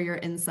morning and for your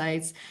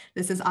insights.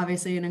 This is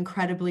obviously an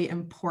incredibly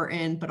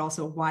important, but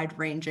also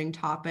wide-ranging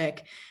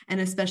topic. And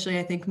especially,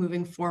 I think,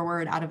 moving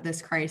forward out of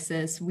this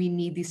crisis, we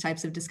need these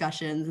types of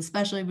discussions,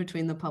 especially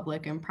between the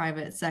public and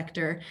private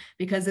sector,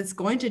 because it's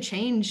going to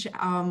change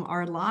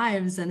our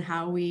lives and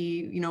how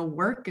we,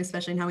 work,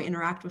 especially in how we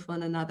interact with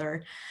one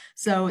another.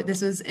 So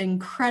this was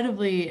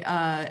incredibly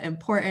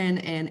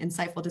important and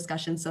insightful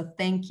discussion. So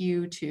thank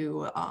you to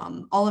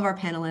all of our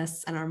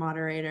panelists and our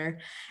moderator.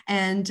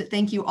 And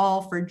thank you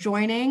all for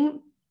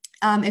joining.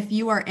 If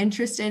you are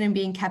interested in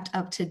being kept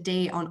up to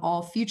date on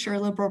all future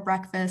Liberal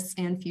breakfasts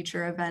and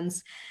future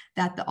events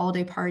that the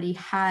ALDE Party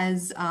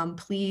has,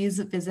 please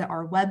visit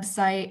our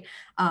website.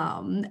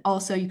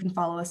 Also, you can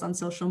follow us on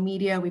social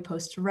media. We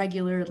post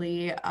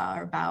regularly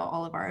about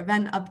all of our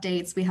event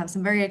updates. We have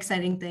some very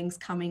exciting things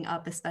coming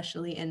up,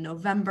 especially in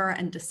November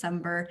and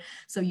December,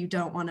 so you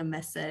don't want to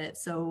miss it.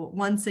 So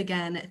once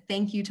again,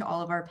 thank you to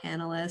all of our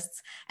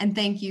panelists, and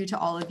thank you to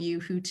all of you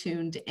who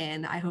tuned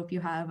in. I hope you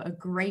have a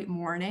great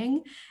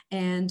morning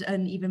and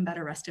an even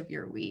better rest of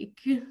your week.